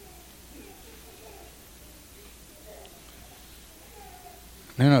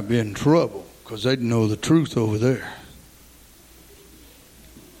 Then I'd be in trouble, because they'd know the truth over there.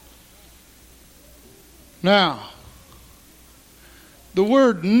 Now, the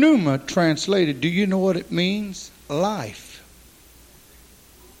word pneuma translated, do you know what it means? Life.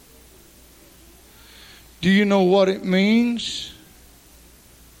 Do you know what it means?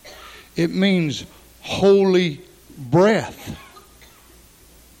 It means holy breath.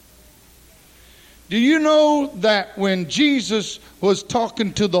 Do you know that when Jesus was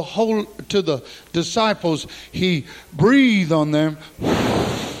talking to the disciples, he breathed on them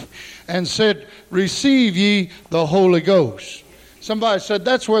and said, "Receive ye the Holy Ghost." Somebody said,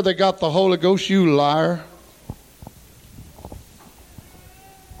 "That's where they got the Holy Ghost, you liar."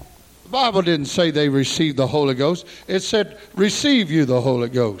 The Bible didn't say they received the Holy Ghost. It said, "Receive you the Holy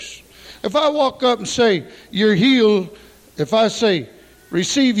Ghost." If I walk up and say, "You're healed," if I say,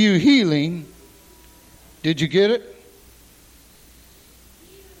 "Receive you healing," did you get it?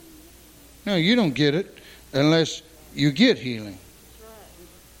 No, you don't get it unless you get healing.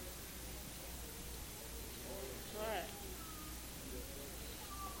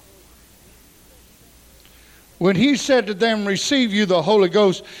 When he said to them, "Receive you the Holy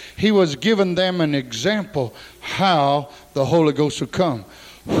Ghost," he was giving them an example how the Holy Ghost would come.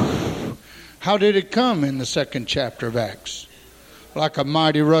 How did it come in the 2nd chapter of Acts? Like a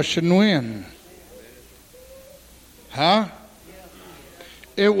mighty rushing wind. Huh?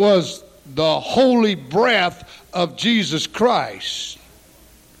 It was the holy breath of Jesus Christ.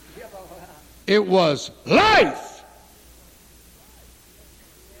 It was life.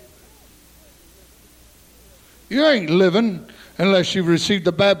 You ain't living unless you've received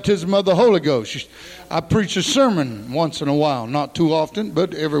the baptism of the Holy Ghost. I preach a sermon once in a while, not too often,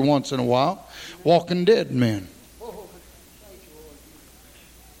 but every once in a while. Walking dead men.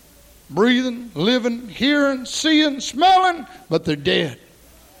 Breathing, living, hearing, seeing, smelling, but they're dead.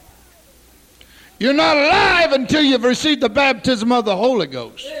 You're not alive until you've received the baptism of the Holy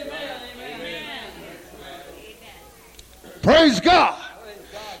Ghost. Amen. Praise God.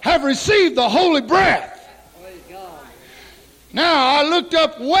 Have received the holy breath. Now, I looked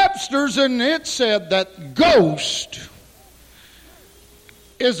up Webster's and it said that ghost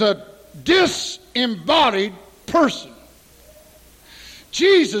is a disembodied person.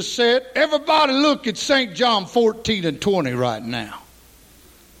 Jesus said, everybody look at St. John 14 and 20 right now.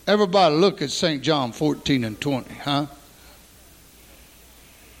 Everybody look at St. John 14 and 20, huh?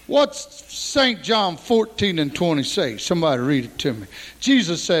 What's St. John 14 and 20 say? Somebody read it to me.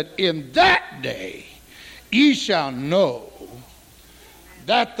 Jesus said, "In that day ye shall know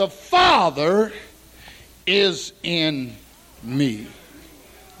that the Father is in me,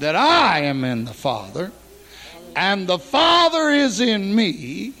 that I am in the Father, and the Father is in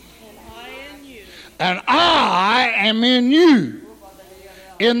me, and I am in you."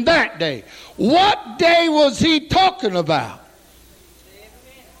 In that day. What day was he talking about?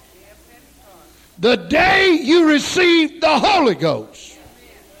 The day you received the Holy Ghost,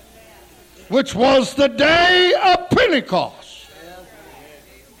 which was the day of Pentecost.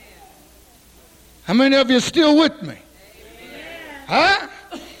 How many of you are still with me? Huh?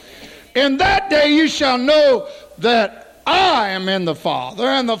 In that day you shall know that I am in the Father,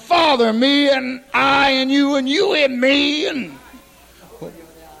 and the Father in me, and I in you, and you in me. And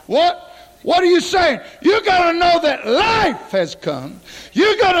what? What are you saying? You got to know that life has come.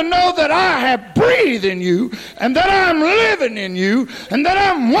 You got to know that I have breathed in you, and that I'm living in you, and that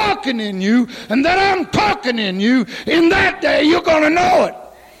I'm walking in you, and that I'm talking in you. In that day, you're going to know it.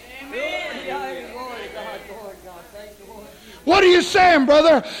 What are you saying,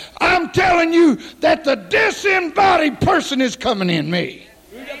 brother? I'm telling you that the disembodied person is coming in me.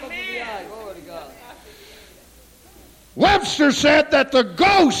 Webster said that the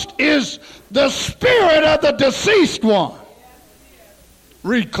ghost is the spirit of the deceased one.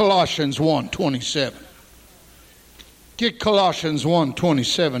 Read Colossians 1:27. Get Colossians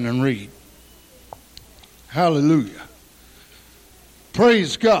 1:27 and read. Hallelujah.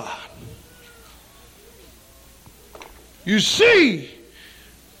 Praise God. You see,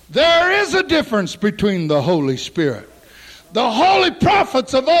 there is a difference between the Holy Spirit. The holy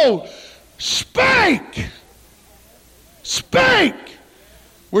prophets of old spake. Spake.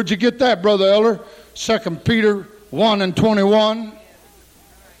 Where'd you get that, Brother Elder? 2 Peter 1:21.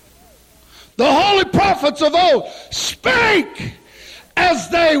 The holy prophets of old spake as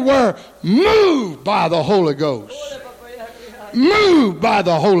they were moved by the Holy Ghost. Moved by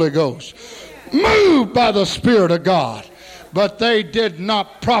the Holy Ghost. Moved by the Spirit of God. But they did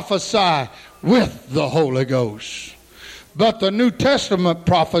not prophesy with the Holy Ghost. But the New Testament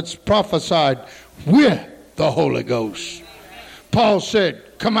prophets prophesied with the Holy Ghost. Paul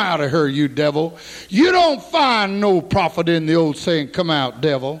said, come out of her, you devil. You don't find no prophet in the old saying, come out,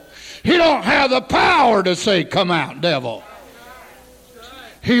 devil. He don't have the power to say, come out, devil.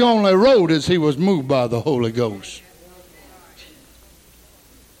 He only wrote as he was moved by the Holy Ghost.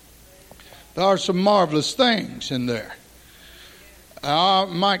 There are some marvelous things in there. I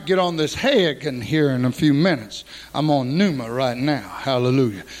might get on this Hagen here in a few minutes. I'm on Pneuma right now.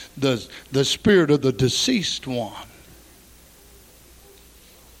 Hallelujah. The spirit of the deceased one.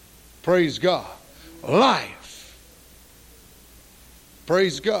 Praise God. Life.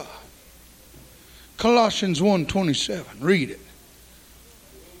 Praise God. Colossians 1:27. Read it.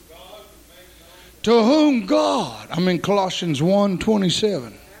 To whom God, Colossians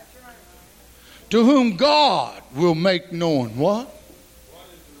 1:27. To whom God will make known what?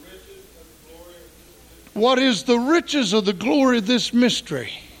 What is the riches of the glory of this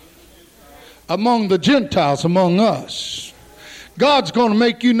mystery among the Gentiles, among us? God's going to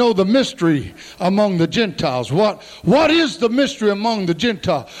make you know the mystery among the Gentiles. What is the mystery among the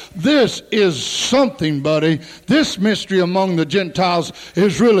Gentiles? This is something, buddy. This mystery among the Gentiles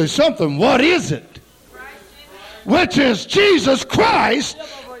is really something. What is it? Which is Jesus Christ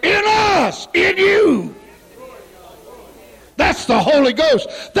in us, in you. That's the Holy Ghost.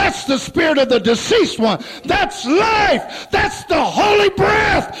 That's the spirit of the deceased one. That's life. That's the holy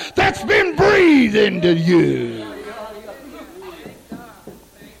breath that's been breathed into you.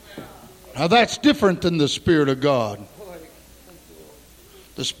 Now that's different than the Spirit of God.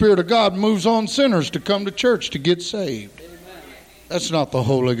 The Spirit of God moves on sinners to come to church to get saved. That's not the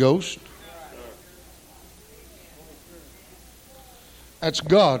Holy Ghost. That's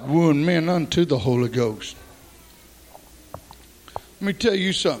God wooing men unto the Holy Ghost. Let me tell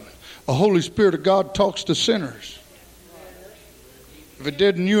you something. The Holy Spirit of God talks to sinners. If it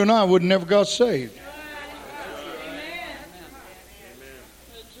didn't, you and I would never got saved.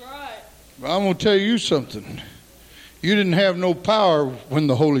 But I'm going to tell you something. You didn't have no power when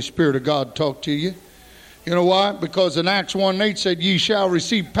the Holy Spirit of God talked to you. You know why? Because in Acts 1:8 said, ye shall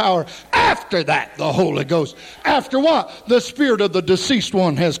receive power after that, the Holy Ghost. After what? The spirit of the deceased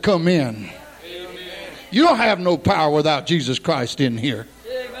one has come in. Amen. You don't have no power without Jesus Christ in here.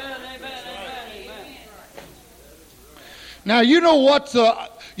 Amen. Now you know what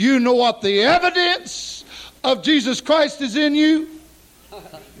the evidence of Jesus Christ is in you?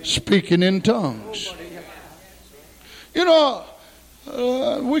 Speaking in tongues. You know,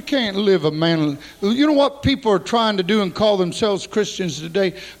 we can't live a man. You know what people are trying to do and call themselves Christians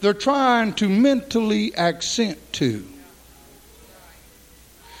today? They're trying to mentally accent to.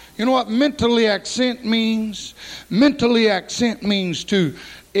 You know what mentally accent means? Mentally accent means to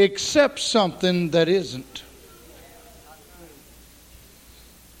accept something that isn't.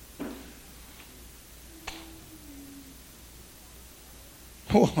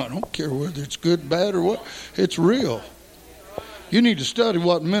 Oh, I don't care whether it's good, bad, or what. It's real. You need to study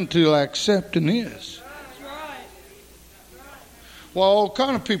what mental accepting is. Well, all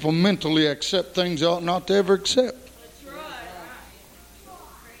kind of people mentally accept things they ought not to ever accept.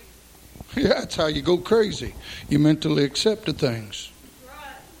 Yeah, that's how you go crazy. You mentally accept the things.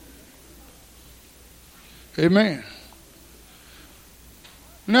 Amen.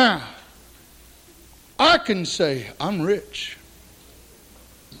 Now, I can say I'm rich.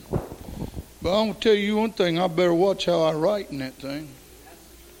 But I'm going to tell you one thing, I better watch how I write in that thing.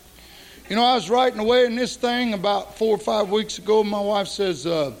 You know, I was writing away in this thing about 4 or 5 weeks ago. My wife says,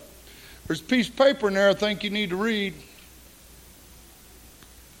 there's a piece of paper in there I think you need to read.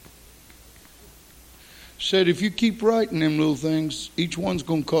 Said if you keep writing them little things, each one's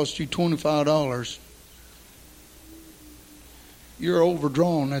going to cost you $25. You're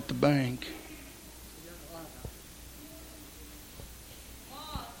overdrawn at the bank.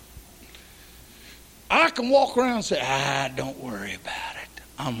 I can walk around and say, don't worry about it.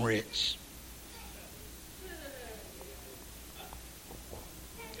 I'm rich.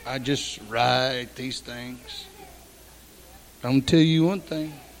 I just write these things. I'm going to tell you one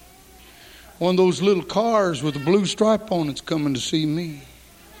thing. One of those little cars with a blue stripe on it's coming to see me.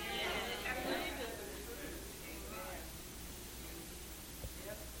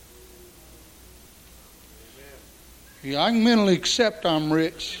 Yeah, I can mentally accept I'm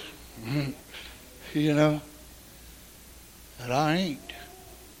rich. You know, but I ain't.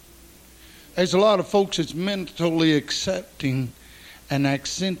 There's a lot of folks that's mentally accepting and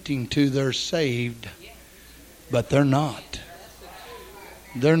accenting to they're saved, but they're not.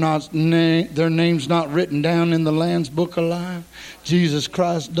 They're not. Their name's not written down in the Lamb's Book of Life. Jesus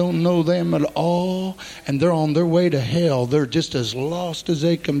Christ don't know them at all, and they're on their way to hell. They're just as lost as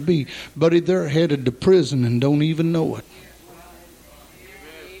they can be. Buddy, they're headed to prison and don't even know it.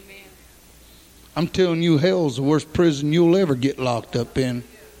 I'm telling you, hell's the worst prison you'll ever get locked up in.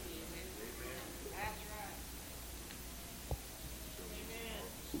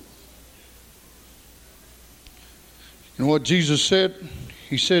 You know what Jesus said?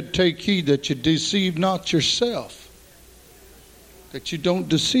 He said, take heed that you deceive not yourself. That you don't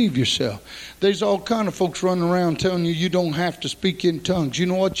deceive yourself. There's all kind of folks running around telling you don't have to speak in tongues. You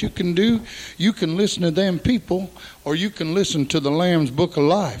know what you can do? You can listen to them people, or you can listen to the Lamb's Book of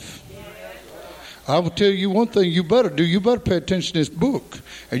Life. I will tell you one thing you better do. You better pay attention to this book.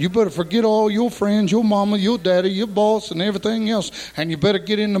 And you better forget all your friends, your mama, your daddy, your boss, and everything else. And you better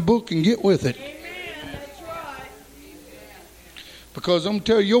get in the book and get with it. Amen. That's right. Because I'm going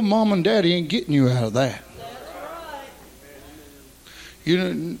to tell you, your mom and daddy ain't getting you out of that. That's right. You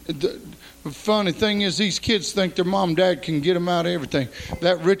know, the funny thing is these kids think their mom and dad can get them out of everything.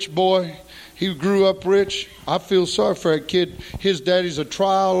 That rich boy, he grew up rich. I feel sorry for that kid. His daddy's a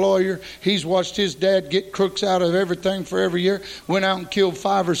trial lawyer. He's watched his dad get crooks out of everything for every year. Went out and killed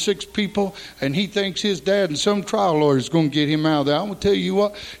 5 or 6 people. And he thinks his dad and some trial lawyer is going to get him out of there. I'm going to tell you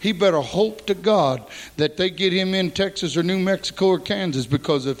what. He better hope to God that they get him in Texas or New Mexico or Kansas.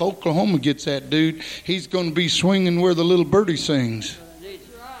 Because if Oklahoma gets that dude, he's going to be swinging where the little birdie sings.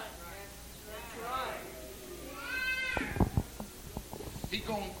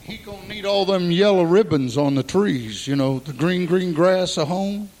 He gonna need all them yellow ribbons on the trees, you know, the green grass of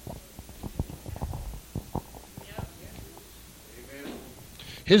home.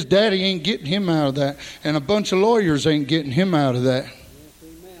 His daddy ain't getting him out of that, and a bunch of lawyers ain't getting him out of that.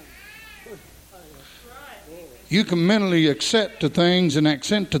 You can mentally accept to things and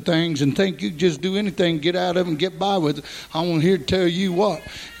accent to things and think you can just do anything, get out of it and get by with it. I want here to tell you what,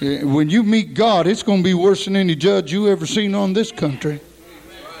 when you meet God, it's going to be worse than any judge you ever seen on this country.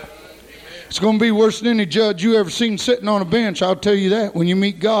 It's going to be worse than any judge you ever seen sitting on a bench. I'll tell you that when you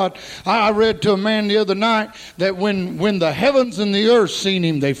meet God. I read to a man the other night that when the heavens and the earth seen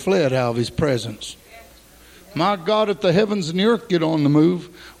him, they fled out of his presence. My God, if the heavens and the earth get on the move,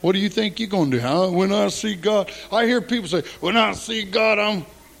 what do you think you're going to do? Huh? When I see God, I hear people say, when I see God,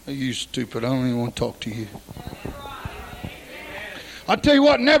 you stupid, I don't even want to talk to you. I tell you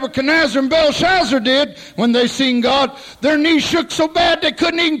what Nebuchadnezzar and Belshazzar did when they seen God. Their knees shook so bad they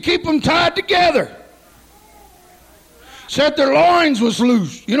couldn't even keep them tied together. Said their loins was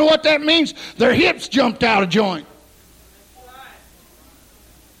loose. You know what that means? Their hips jumped out of joint.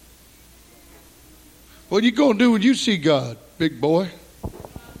 What are you going to do when you see God, big boy,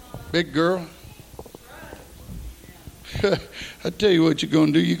 big girl? I tell you what you're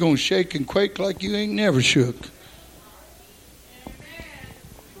going to do. You're going to shake and quake like you ain't never shook.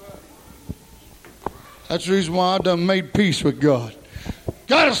 That's the reason why I done made peace with God.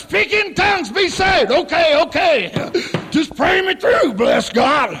 Gotta speak in tongues, be saved. Okay. Just pray me through, bless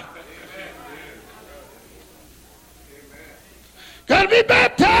God. Gotta be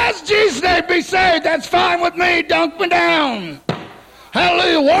baptized, Jesus' name, be saved. That's fine with me. Dunk me down.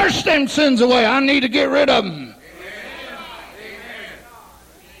 Hallelujah. Wash them sins away. I need to get rid of them.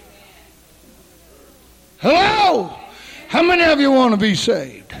 Hello? How many of you want to be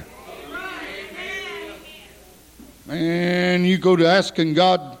saved? Man, you go to asking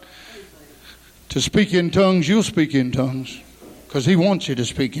God to speak in tongues, you'll speak in tongues. Because He wants you to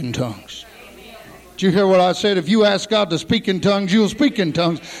speak in tongues. Did you hear what I said? If you ask God to speak in tongues, you'll speak in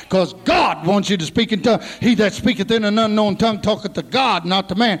tongues. Because God wants you to speak in tongues. He that speaketh in an unknown tongue talketh to God, not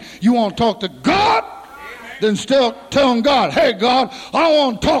to man. You want to talk to God? Then still telling God, hey God, I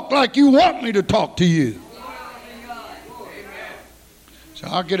want to talk like you want me to talk to you. So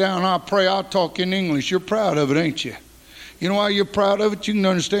I'll get out and I'll pray. I'll talk in English. You're proud of it, ain't you? You know why you're proud of it? You can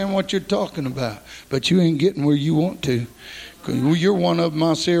understand what you're talking about. But you ain't getting where you want to. 'Cause you're one of them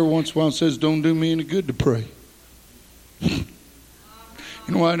I see her once in a while says, don't do me any good to pray. You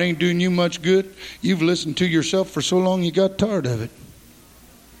know why it ain't doing you much good? You've listened to yourself for so long you got tired of it.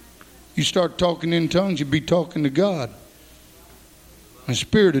 You start talking in tongues, you'd be talking to God. And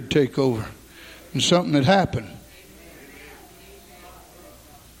Spirit would take over. And something would happen.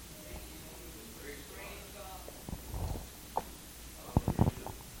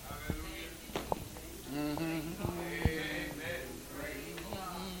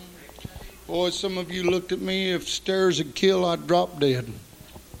 Boy, some of you looked at me. If stairs would kill, I'd drop dead.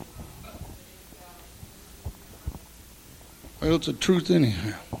 Well, it's the truth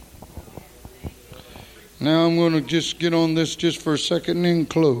anyhow. Now I'm going to just get on this just for a second and then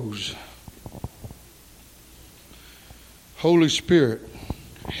close. Holy Spirit,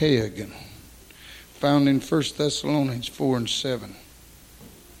 Hagen, found in 1 Thessalonians 4 and 7.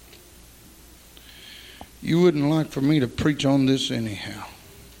 You wouldn't like for me to preach on this anyhow.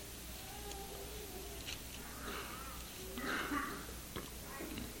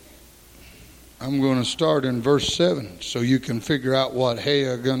 I'm going to start in verse 7 so you can figure out what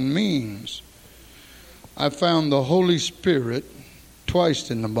Hagen means. I found the Holy Spirit twice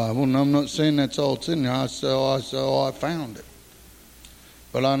in the Bible, and I'm not saying that's all it's in there. I found it.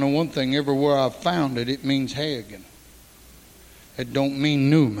 But I know one thing, everywhere I found it, it means Hagen. It don't mean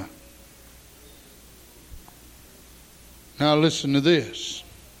pneuma. Now listen to this.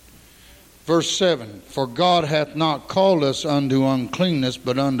 Verse 7, for God hath not called us unto uncleanness,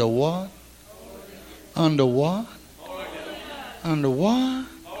 but unto what? Unto what? Unto what?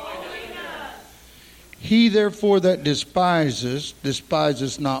 He therefore that despises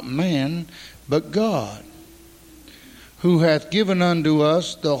not man, but God, who hath given unto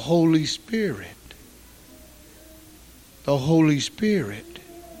us the Holy Spirit. The Holy Spirit.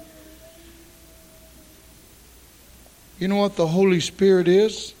 You know what the Holy Spirit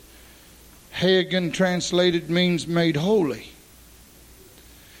is? Hagen translated means made holy.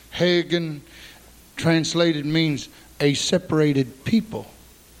 Hagen translated means a separated people.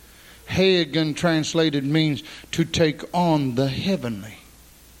 Hagen translated means to take on the heavenly.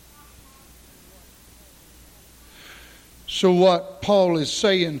 So what Paul is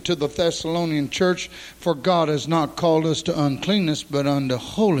saying to the Thessalonian church, for God has not called us to uncleanness, but unto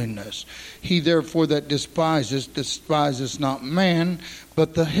holiness. He therefore that despises not man,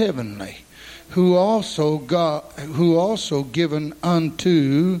 but the heavenly, who also given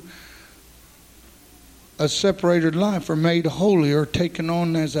unto a separated life, or made holy, or taken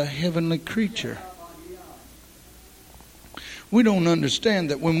on as a heavenly creature. We don't understand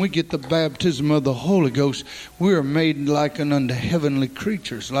that when we get the baptism of the Holy Ghost, we are made like unto heavenly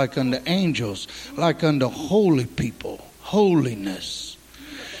creatures, like unto angels, like unto holy people, holiness.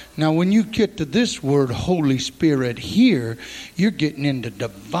 Now when you get to this word Holy Spirit here, you're getting into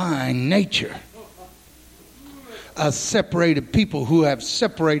divine nature. A separated people who have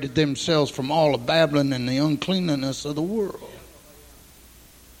separated themselves from all of Babylon and the uncleanness of the world.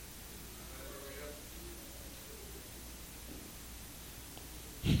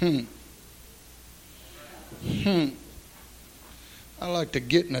 I like to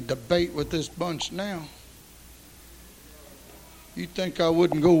get in a debate with this bunch now. You think I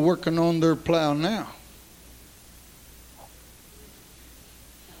wouldn't go working on their plow now?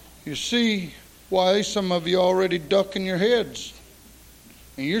 You see why some of you already ducking your heads.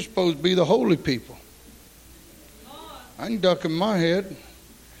 And you're supposed to be the holy people. I ain't ducking my head.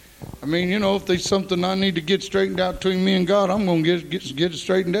 I mean, you know, if there's something I need to get straightened out between me and God, I'm going to get it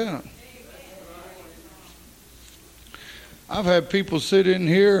straightened out. I've had people sit in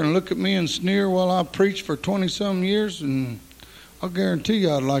here and look at me and sneer while I preach for 20-some years, and I'll guarantee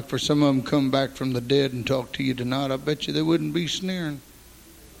you I'd like for some of them to come back from the dead and talk to you tonight. I bet you they wouldn't be sneering.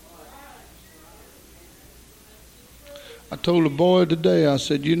 I told a boy today, I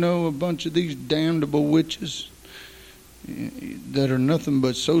said, you know, a bunch of these damnable witches that are nothing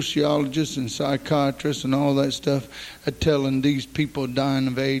but sociologists and psychiatrists and all that stuff are telling these people dying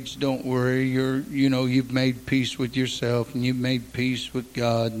of AIDS, don't worry, you've made peace with yourself and you've made peace with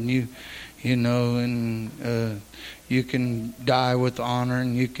God, and you can die with honor,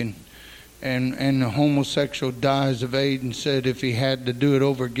 and you can. And the homosexual dies of AIDS and said if he had to do it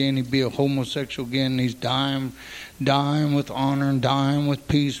over again, he'd be a homosexual again. And he's dying with honor and dying with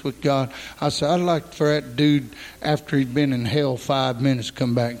peace with God. I said, I'd like for that dude, after he'd been in hell 5 minutes,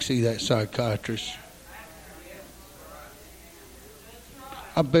 come back and see that psychiatrist.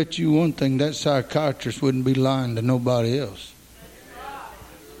 I bet you one thing, that psychiatrist wouldn't be lying to nobody else.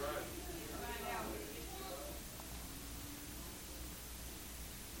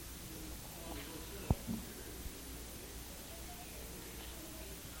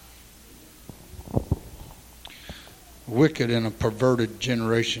 Wicked and a perverted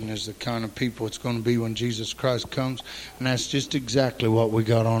generation is the kind of people it's going to be when Jesus Christ comes. And that's just exactly what we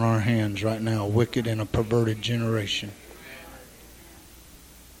got on our hands right now. A wicked and a perverted generation.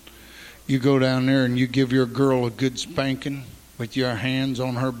 You go down there and you give your girl a good spanking with your hands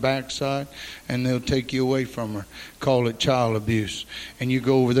on her backside, and they'll take you away from her. Call it child abuse. And you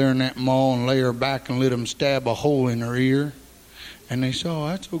go over there in that mall and lay her back and let them stab a hole in her ear. And they say, oh,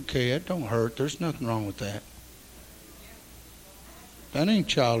 that's okay. That don't hurt. There's nothing wrong with that. That ain't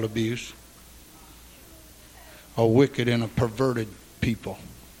child abuse. A wicked and a perverted people.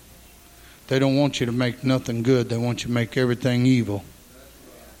 They don't want you to make nothing good. They want you to make everything evil.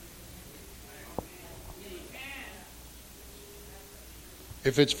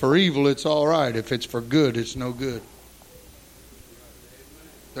 If it's for evil, it's all right. If it's for good, it's no good.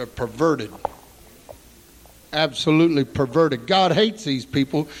 They're perverted. Absolutely perverted. God hates these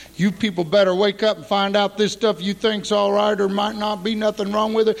people. You people better wake up and find out this stuff you think's all right or might not be nothing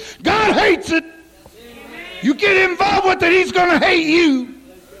wrong with it. God hates it. You get involved with it, He's going to hate you.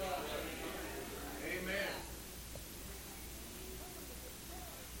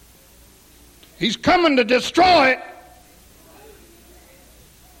 He's coming to destroy it.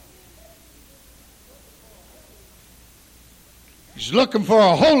 He's looking for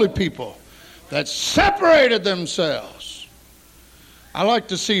a holy people that separated themselves. I like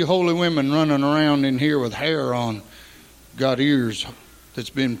to see holy women running around in here with hair on, got ears that's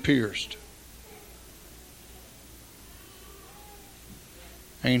been pierced.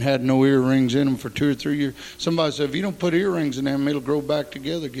 Ain't had no earrings in them for 2 or 3 years. Somebody said, if you don't put earrings in them, it'll grow back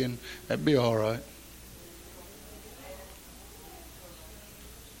together again. That'd be all right.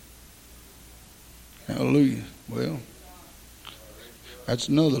 Hallelujah. Well, that's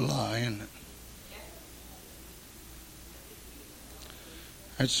another lie, isn't it?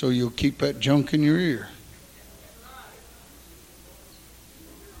 That's so you'll keep that junk in your ear.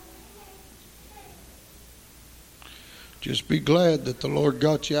 Just be glad that the Lord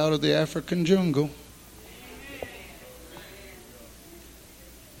got you out of the African jungle.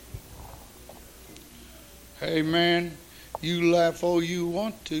 Hey man, you laugh all you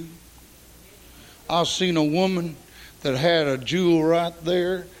want to. I seen a woman that had a jewel right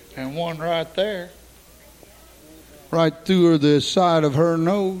there and one right there. Right through the side of her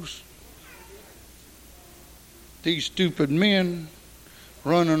nose. These stupid men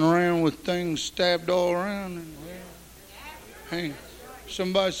running around with things stabbed all around. And, hey,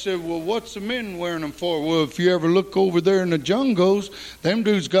 somebody said, well, what's the men wearing them for? Well, if you ever look over there in the jungles, them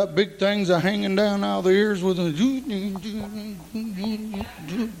dudes got big things hanging down out of their ears with a...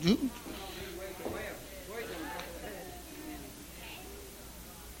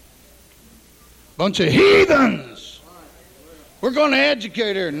 Bunch of heathens. We're going to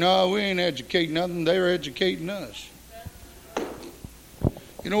educate her. No, we ain't educating nothing. They're educating us.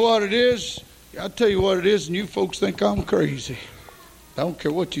 You know what it is? I'll tell you what it is, and you folks think I'm crazy. I don't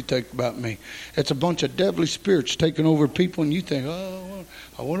care what you think about me. It's a bunch of devilish spirits taking over people, and you think, oh,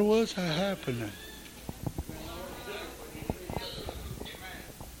 I wonder what's happening.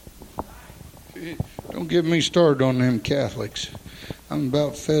 Don't get me started on them Catholics. I'm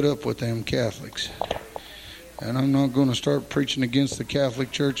about fed up with them Catholics. And I'm not going to start preaching against the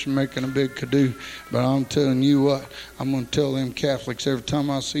Catholic Church and making a big to-do. But I'm telling you what, I'm going to tell them Catholics every time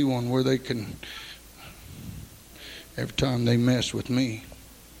I see one where they can, every time they mess with me.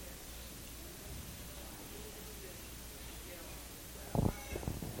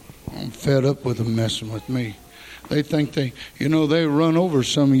 I'm fed up with them messing with me. They think they run over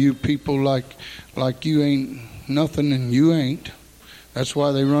some of you people like you ain't nothing and you ain't. That's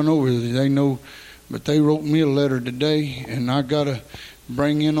why they run over you. They know, but they wrote me a letter today, and I got to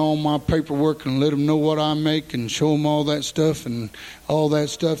bring in all my paperwork and let them know what I make and show them all that stuff. And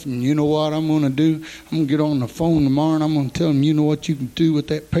you know what I'm going to do? I'm going to get on the phone tomorrow, and I'm going to tell them, you know what you can do with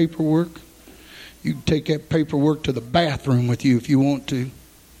that paperwork? You can take that paperwork to the bathroom with you if you want to.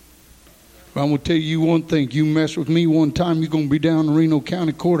 But I'm going to tell you one thing. You mess with me one time, you're going to be down in Reno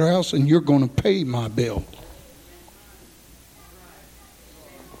County Courthouse, and you're going to pay my bill.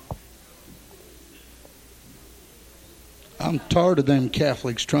 I'm tired of them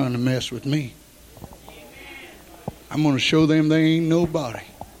Catholics trying to mess with me. I'm going to show them they ain't nobody.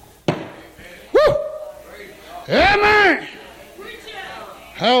 Woo! Amen!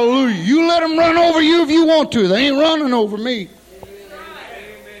 Hallelujah. You let them run over you if you want to. They ain't running over me.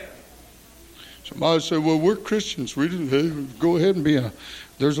 Somebody said, well, we're Christians. We go ahead and be a...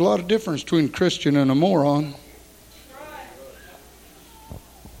 There's a lot of difference between a Christian and a moron.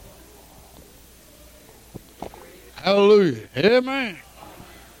 Hallelujah. Amen.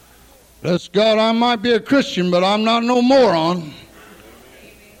 Bless God, I might be a Christian, but I'm not no moron.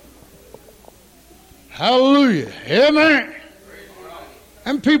 Hallelujah. Amen.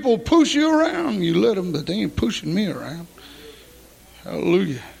 And people push you around. You let them, but they ain't pushing me around.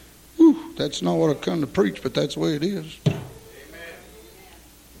 Hallelujah. Whew, that's not what I come to preach, but that's the way it is.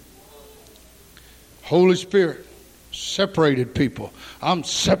 Holy Spirit separated people. I'm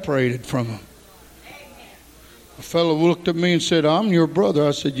separated from them. A fellow looked at me and said, I'm your brother.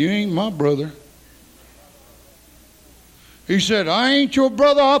 I said, you ain't my brother. He said, I ain't your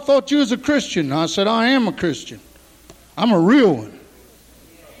brother. I thought you was a Christian. I said, I am a Christian. I'm a real one.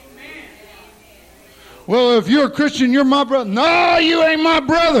 Well, if you're a Christian, you're my brother. No, you ain't my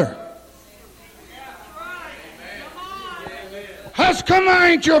brother. How come I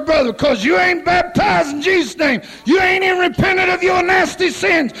ain't your brother? Because you ain't baptized in Jesus' name. You ain't even repented of your nasty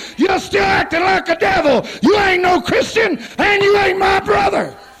sins. You're still acting like a devil. You ain't no Christian, and you ain't my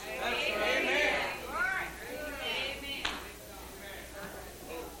brother.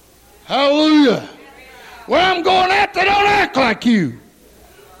 Hallelujah. Where I'm going at, they don't act like you.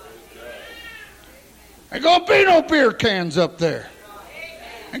 Ain't gonna be no beer cans up there.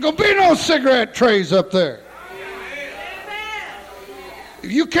 Ain't gonna be no cigarette trays up there.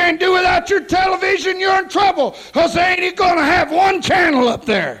 If you can't do without your television, you're in trouble, because they ain't going to have one channel up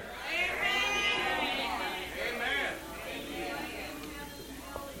there.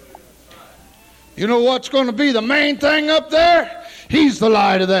 You know what's going to be the main thing up there? He's the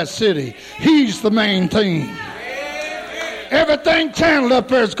light of that city. He's the main thing. Everything channeled up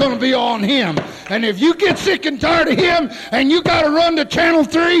there is going to be on him. And if you get sick and tired of him and you got to run to channel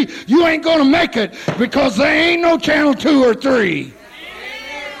 3, you ain't going to make it, because there ain't no channel 2 or 3.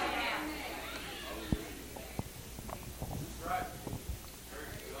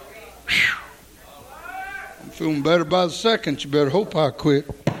 Feeling better by the second. You better hope I quit.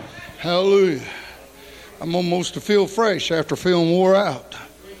 Hallelujah. I'm almost to feel fresh after feeling wore out.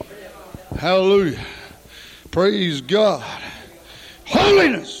 Hallelujah. Praise God.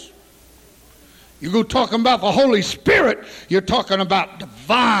 Holiness. You go talking about the Holy Spirit, you're talking about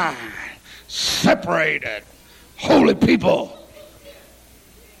divine, separated, holy people.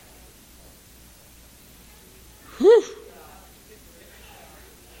 Whew.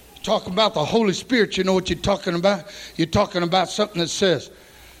 Talking about the Holy Spirit, you know what you're talking about? You're talking about something that says,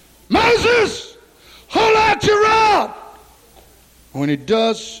 Moses, hold out your rod. When he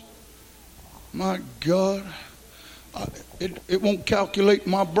does, my God, it won't calculate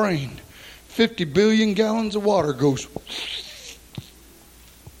my brain. 50 billion gallons of water goes.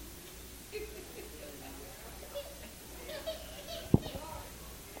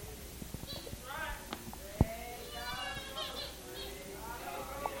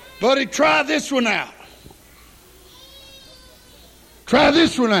 Buddy, try this one out. Try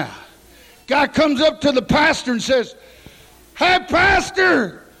this one out. Guy comes up to the pastor and says, hey,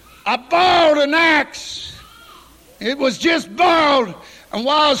 pastor, I borrowed an axe. It was just borrowed, and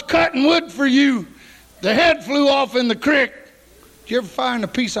while I was cutting wood for you, the head flew off in the creek. Did you ever find a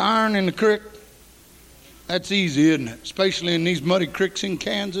piece of iron in the creek? That's easy, isn't it? Especially in these muddy creeks in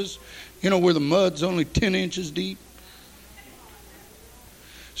Kansas, you know, where the mud's only 10 inches deep.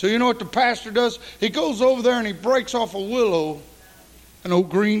 So you know what the pastor does? He goes over there and he breaks off a willow, an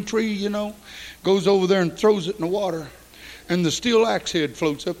old green tree, you know, goes over there and throws it in the water. And the steel axe head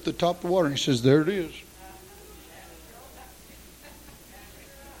floats up the top of the water, and he says, there it is.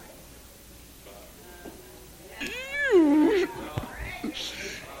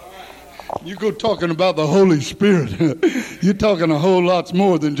 You go talking about the Holy Spirit. You're talking a whole lot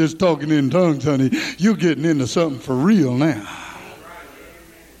more than just talking in tongues, honey. You're getting into something for real now.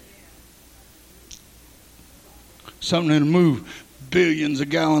 Something that'll move billions of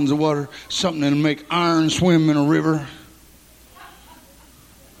gallons of water. Something that'll make iron swim in a river.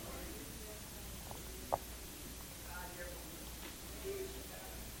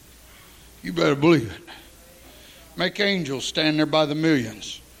 You better believe it. Make angels stand there by the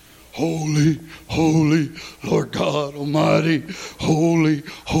millions. Holy, holy, Lord God Almighty, holy,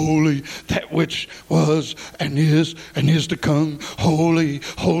 holy, that which was and is to come. Holy,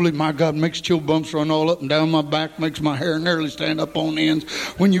 holy, my God, makes chill bumps run all up and down my back, makes my hair nearly stand up on ends.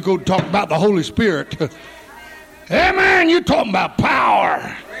 When you go talk about the Holy Spirit, amen, you're talking about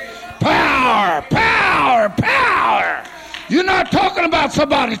power, power, power, power. You're not talking about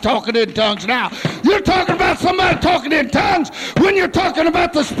somebody talking in tongues now. You're talking about somebody talking in tongues when you're talking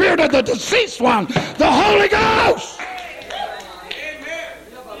about the spirit of the deceased one, the Holy Ghost. Amen.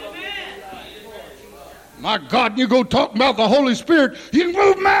 My God, you go talking about the Holy Spirit, you can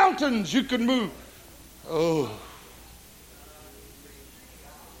move mountains. You can move. Oh.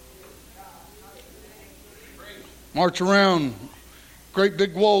 March around great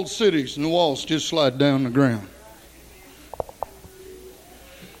big walled cities, and the walls just slide down the ground.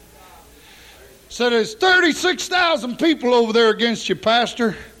 So there's 36,000 people over there against you,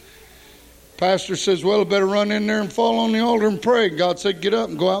 Pastor. Pastor says, well, I better run in there and fall on the altar and pray. God said, get up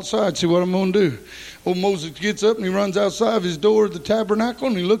and go outside, see what I'm going to do. Old Moses gets up and he runs outside of his door of the tabernacle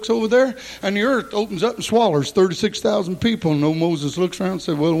and he looks over there and the earth opens up and swallows 36,000 people. And old Moses looks around and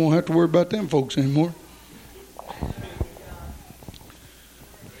says, well, I won't have to worry about them folks anymore.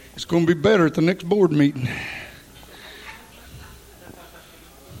 It's going to be better at the next board meeting.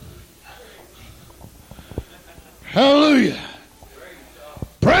 Hallelujah.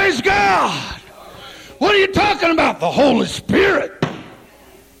 Praise God. What are you talking about? The Holy Spirit.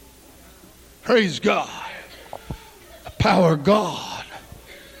 Praise God. The power of God.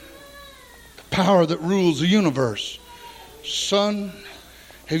 The power that rules the universe. Son,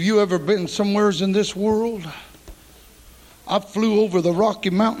 have you ever been somewheres in this world? I flew over the Rocky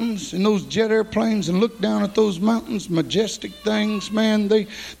Mountains in those jet airplanes and looked down at those mountains, majestic things, man.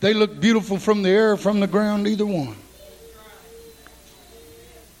 They look beautiful from the air, from the ground, either one.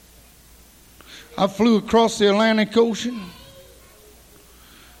 I flew across the Atlantic Ocean.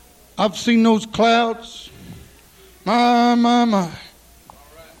 I've seen those clouds. My.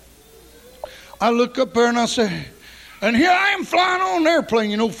 I look up there and I say, and here I am flying on an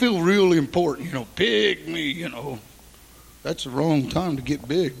airplane, feel really important, big me, That's the wrong time to get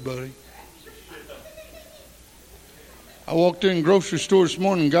big, buddy. I walked in the grocery store this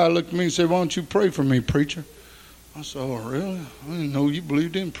morning. A guy looked at me and said, why don't you pray for me, preacher? I said, oh, really? I didn't know you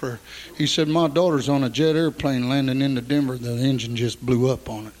believed in prayer. He said, my daughter's on a jet airplane landing into Denver. The engine just blew up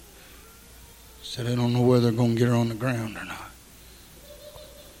on it. He said, I don't know whether they're going to get her on the ground or not.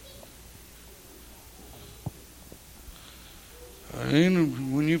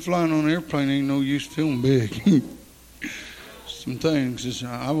 When you're flying on an airplane, ain't no use feeling big. Some things.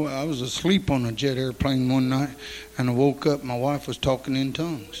 I was asleep on a jet airplane one night, and I woke up. My wife was talking in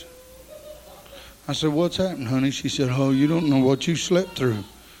tongues. I said, what's happened, honey? She said, oh, you don't know what you slept through.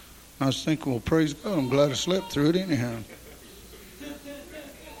 I was thinking, well, praise God, I'm glad I slept through it anyhow.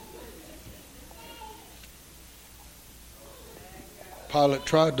 Pilot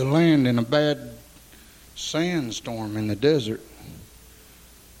tried to land in a bad sandstorm in the desert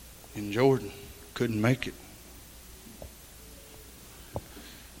in Jordan. Couldn't make it.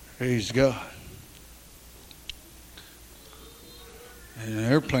 Praise God. And an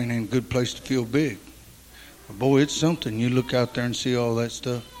airplane ain't a good place to feel big. But boy, it's something. You look out there and see all that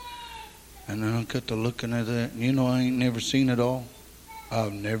stuff. And then I got to looking at that. And I ain't never seen it all.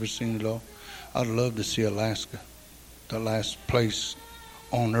 I've never seen it all. I'd love to see Alaska. The last place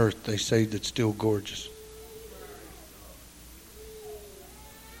on earth they say that's still gorgeous.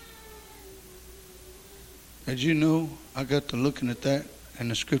 As you know, I got to looking at that. And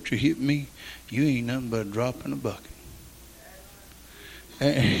the scripture hit me, you ain't nothing but a drop in a bucket.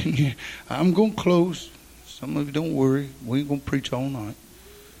 And I'm going to close. Some of you don't worry. We ain't going to preach all night.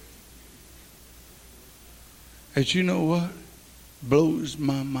 As you know what blows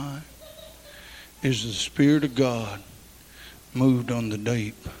my mind is the Spirit of God moved on the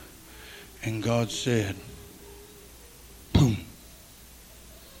deep. And God said, boom.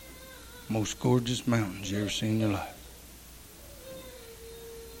 Most gorgeous mountains you ever seen in your life.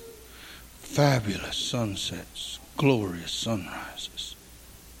 Fabulous sunsets, glorious sunrises.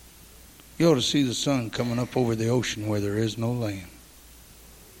 You ought to see the sun coming up over the ocean where there is no land.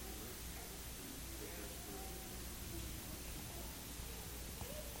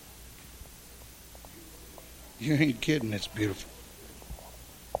 You ain't kidding, it's beautiful.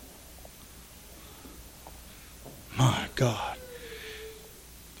 My God.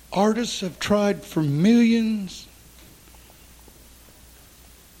 Artists have tried for millions.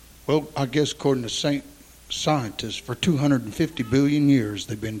 Well, I guess according to scientists, for 250 billion years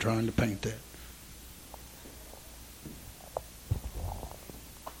they've been trying to paint that.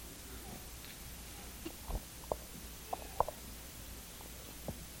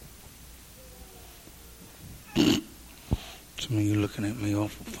 Some of you looking at me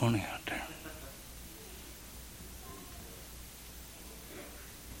awful funny out there.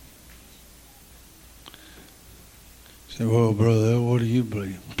 Say, well, brother, what do you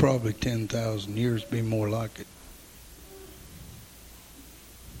believe? Probably 10,000 years be more like it.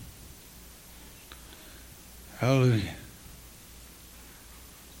 Hallelujah.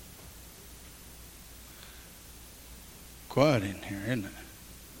 Quiet in here, isn't it?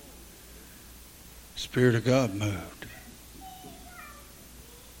 Spirit of God moved.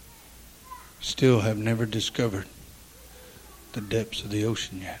 Still have never discovered the depths of the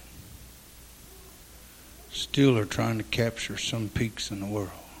ocean yet. still are trying to capture some peaks in the world.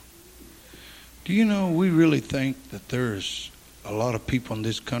 Do you know we really think that there's a lot of people in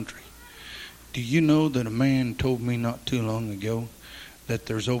this country? Do you know that a man told me not too long ago that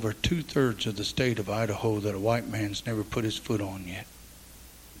there's over 2/3 of the state of Idaho that a white man's never put his foot on yet?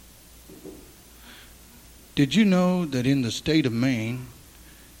 Did you know that in the state of Maine,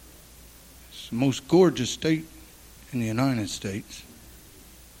 it's the most gorgeous state in the United States?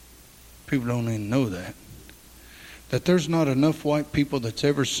 People don't even know that. That there's not enough white people that's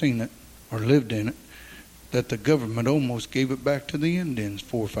ever seen it or lived in it, that the government almost gave it back to the Indians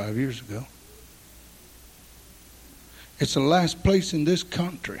 4 or 5 years ago. It's the last place in this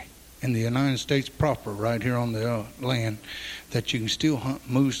country, in the United States proper, right here on the land, that you can still hunt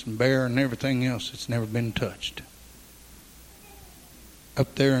moose and bear and everything else. It's never been touched.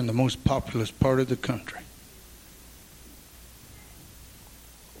 Up there in the most populous part of the country.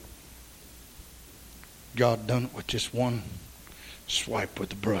 God done it with just one swipe with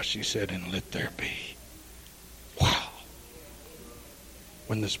the brush, he said, and let there be. Wow.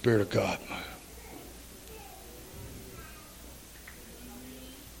 When the Spirit of God moved.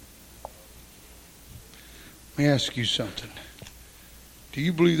 Let me ask you something. Do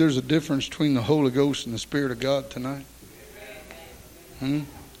you believe there's a difference between the Holy Ghost and the Spirit of God tonight?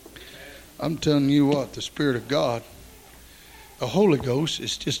 I'm telling you what, the Spirit of God, the Holy Ghost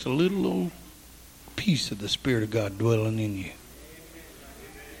is just a little old piece of the Spirit of God dwelling in you.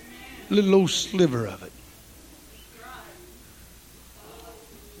 A little old sliver of it.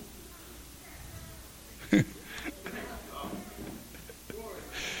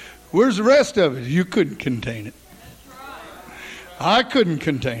 Where's the rest of it? You couldn't contain it. I couldn't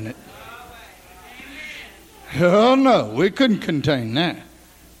contain it. Oh no, we couldn't contain that.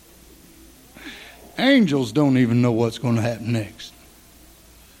 Angels don't even know what's going to happen next.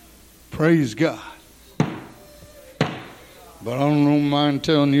 Praise God. But I don't mind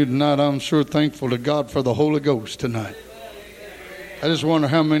telling you tonight, I'm sure thankful to God for the Holy Ghost tonight. I just wonder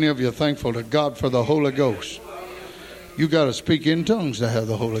how many of you are thankful to God for the Holy Ghost. You got to speak in tongues to have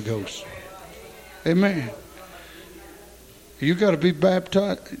the Holy Ghost. Amen. You got to be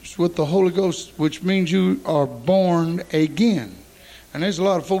baptized with the Holy Ghost, which means you are born again. And there's a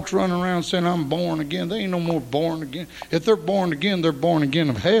lot of folks running around saying, I'm born again. They ain't no more born again. If they're born again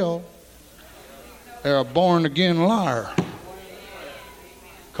of hell. They're a born again liar.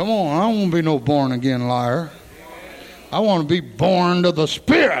 Come on, I don't want to be no born again liar. I want to be born to the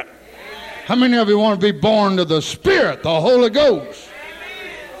Spirit. How many of you want to be born to the Spirit, the Holy Ghost?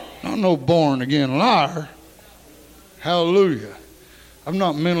 Not no born again liar. Hallelujah. I'm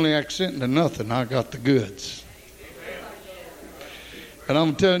not mentally accenting to nothing. I got the goods. And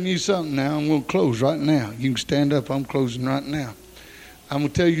I'm telling you something now. I'm going to close right now. You can stand up. I'm closing right now. I'm going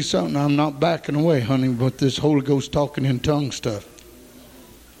to tell you something. I'm not backing away, honey, with this Holy Ghost talking in tongues stuff.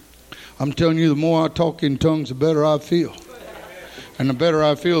 I'm telling you, the more I talk in tongues, the better I feel. And the better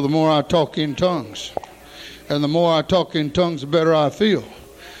I feel, the more I talk in tongues. And the more I talk in tongues, the better I feel.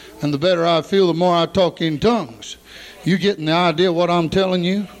 And the better I feel, the more I talk in tongues. You getting the idea what I'm telling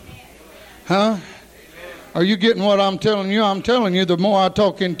you? Huh? Are you getting what I'm telling you? I'm telling you, the more I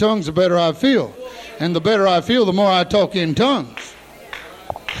talk in tongues, the better I feel. And the better I feel, the more I talk in tongues.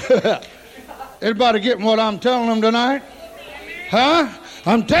 Everybody getting what I'm telling them tonight? Huh?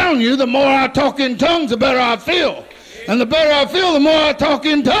 I'm telling you, the more I talk in tongues, the better I feel. And the better I feel, the more I talk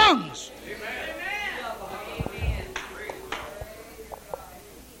in tongues.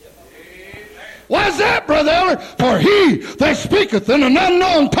 Why is that, Brother Elder? For he that speaketh in an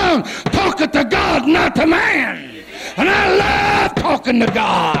unknown tongue talketh to God, not to man. And I love talking to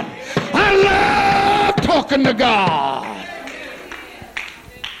God. I love talking to God.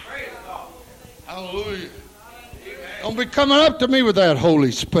 Hallelujah. Don't be coming up to me with that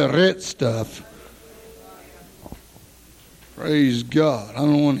Holy Spirit stuff. Praise God. I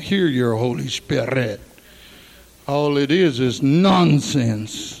don't want to hear your Holy Spirit. All it is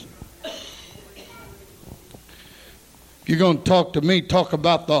nonsense. If you're going to talk to me, talk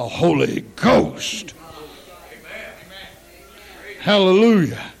about the Holy Ghost.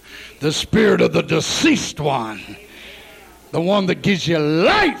 Hallelujah. The spirit of the deceased one. The one that gives you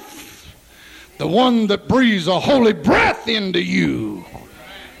life. The one that breathes a holy breath into you.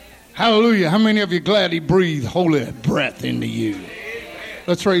 Hallelujah. How many of you glad he breathed holy breath into you?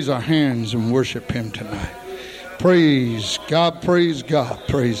 Let's raise our hands and worship him tonight. Praise God, praise God,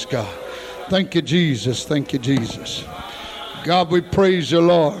 praise God. Thank you, Jesus. Thank you, Jesus. God, we praise you,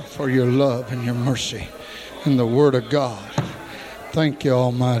 Lord, for your love and your mercy and the word of God. Thank you,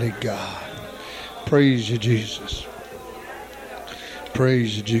 Almighty God. Praise you, Jesus.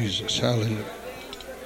 Praise you, Jesus. Hallelujah.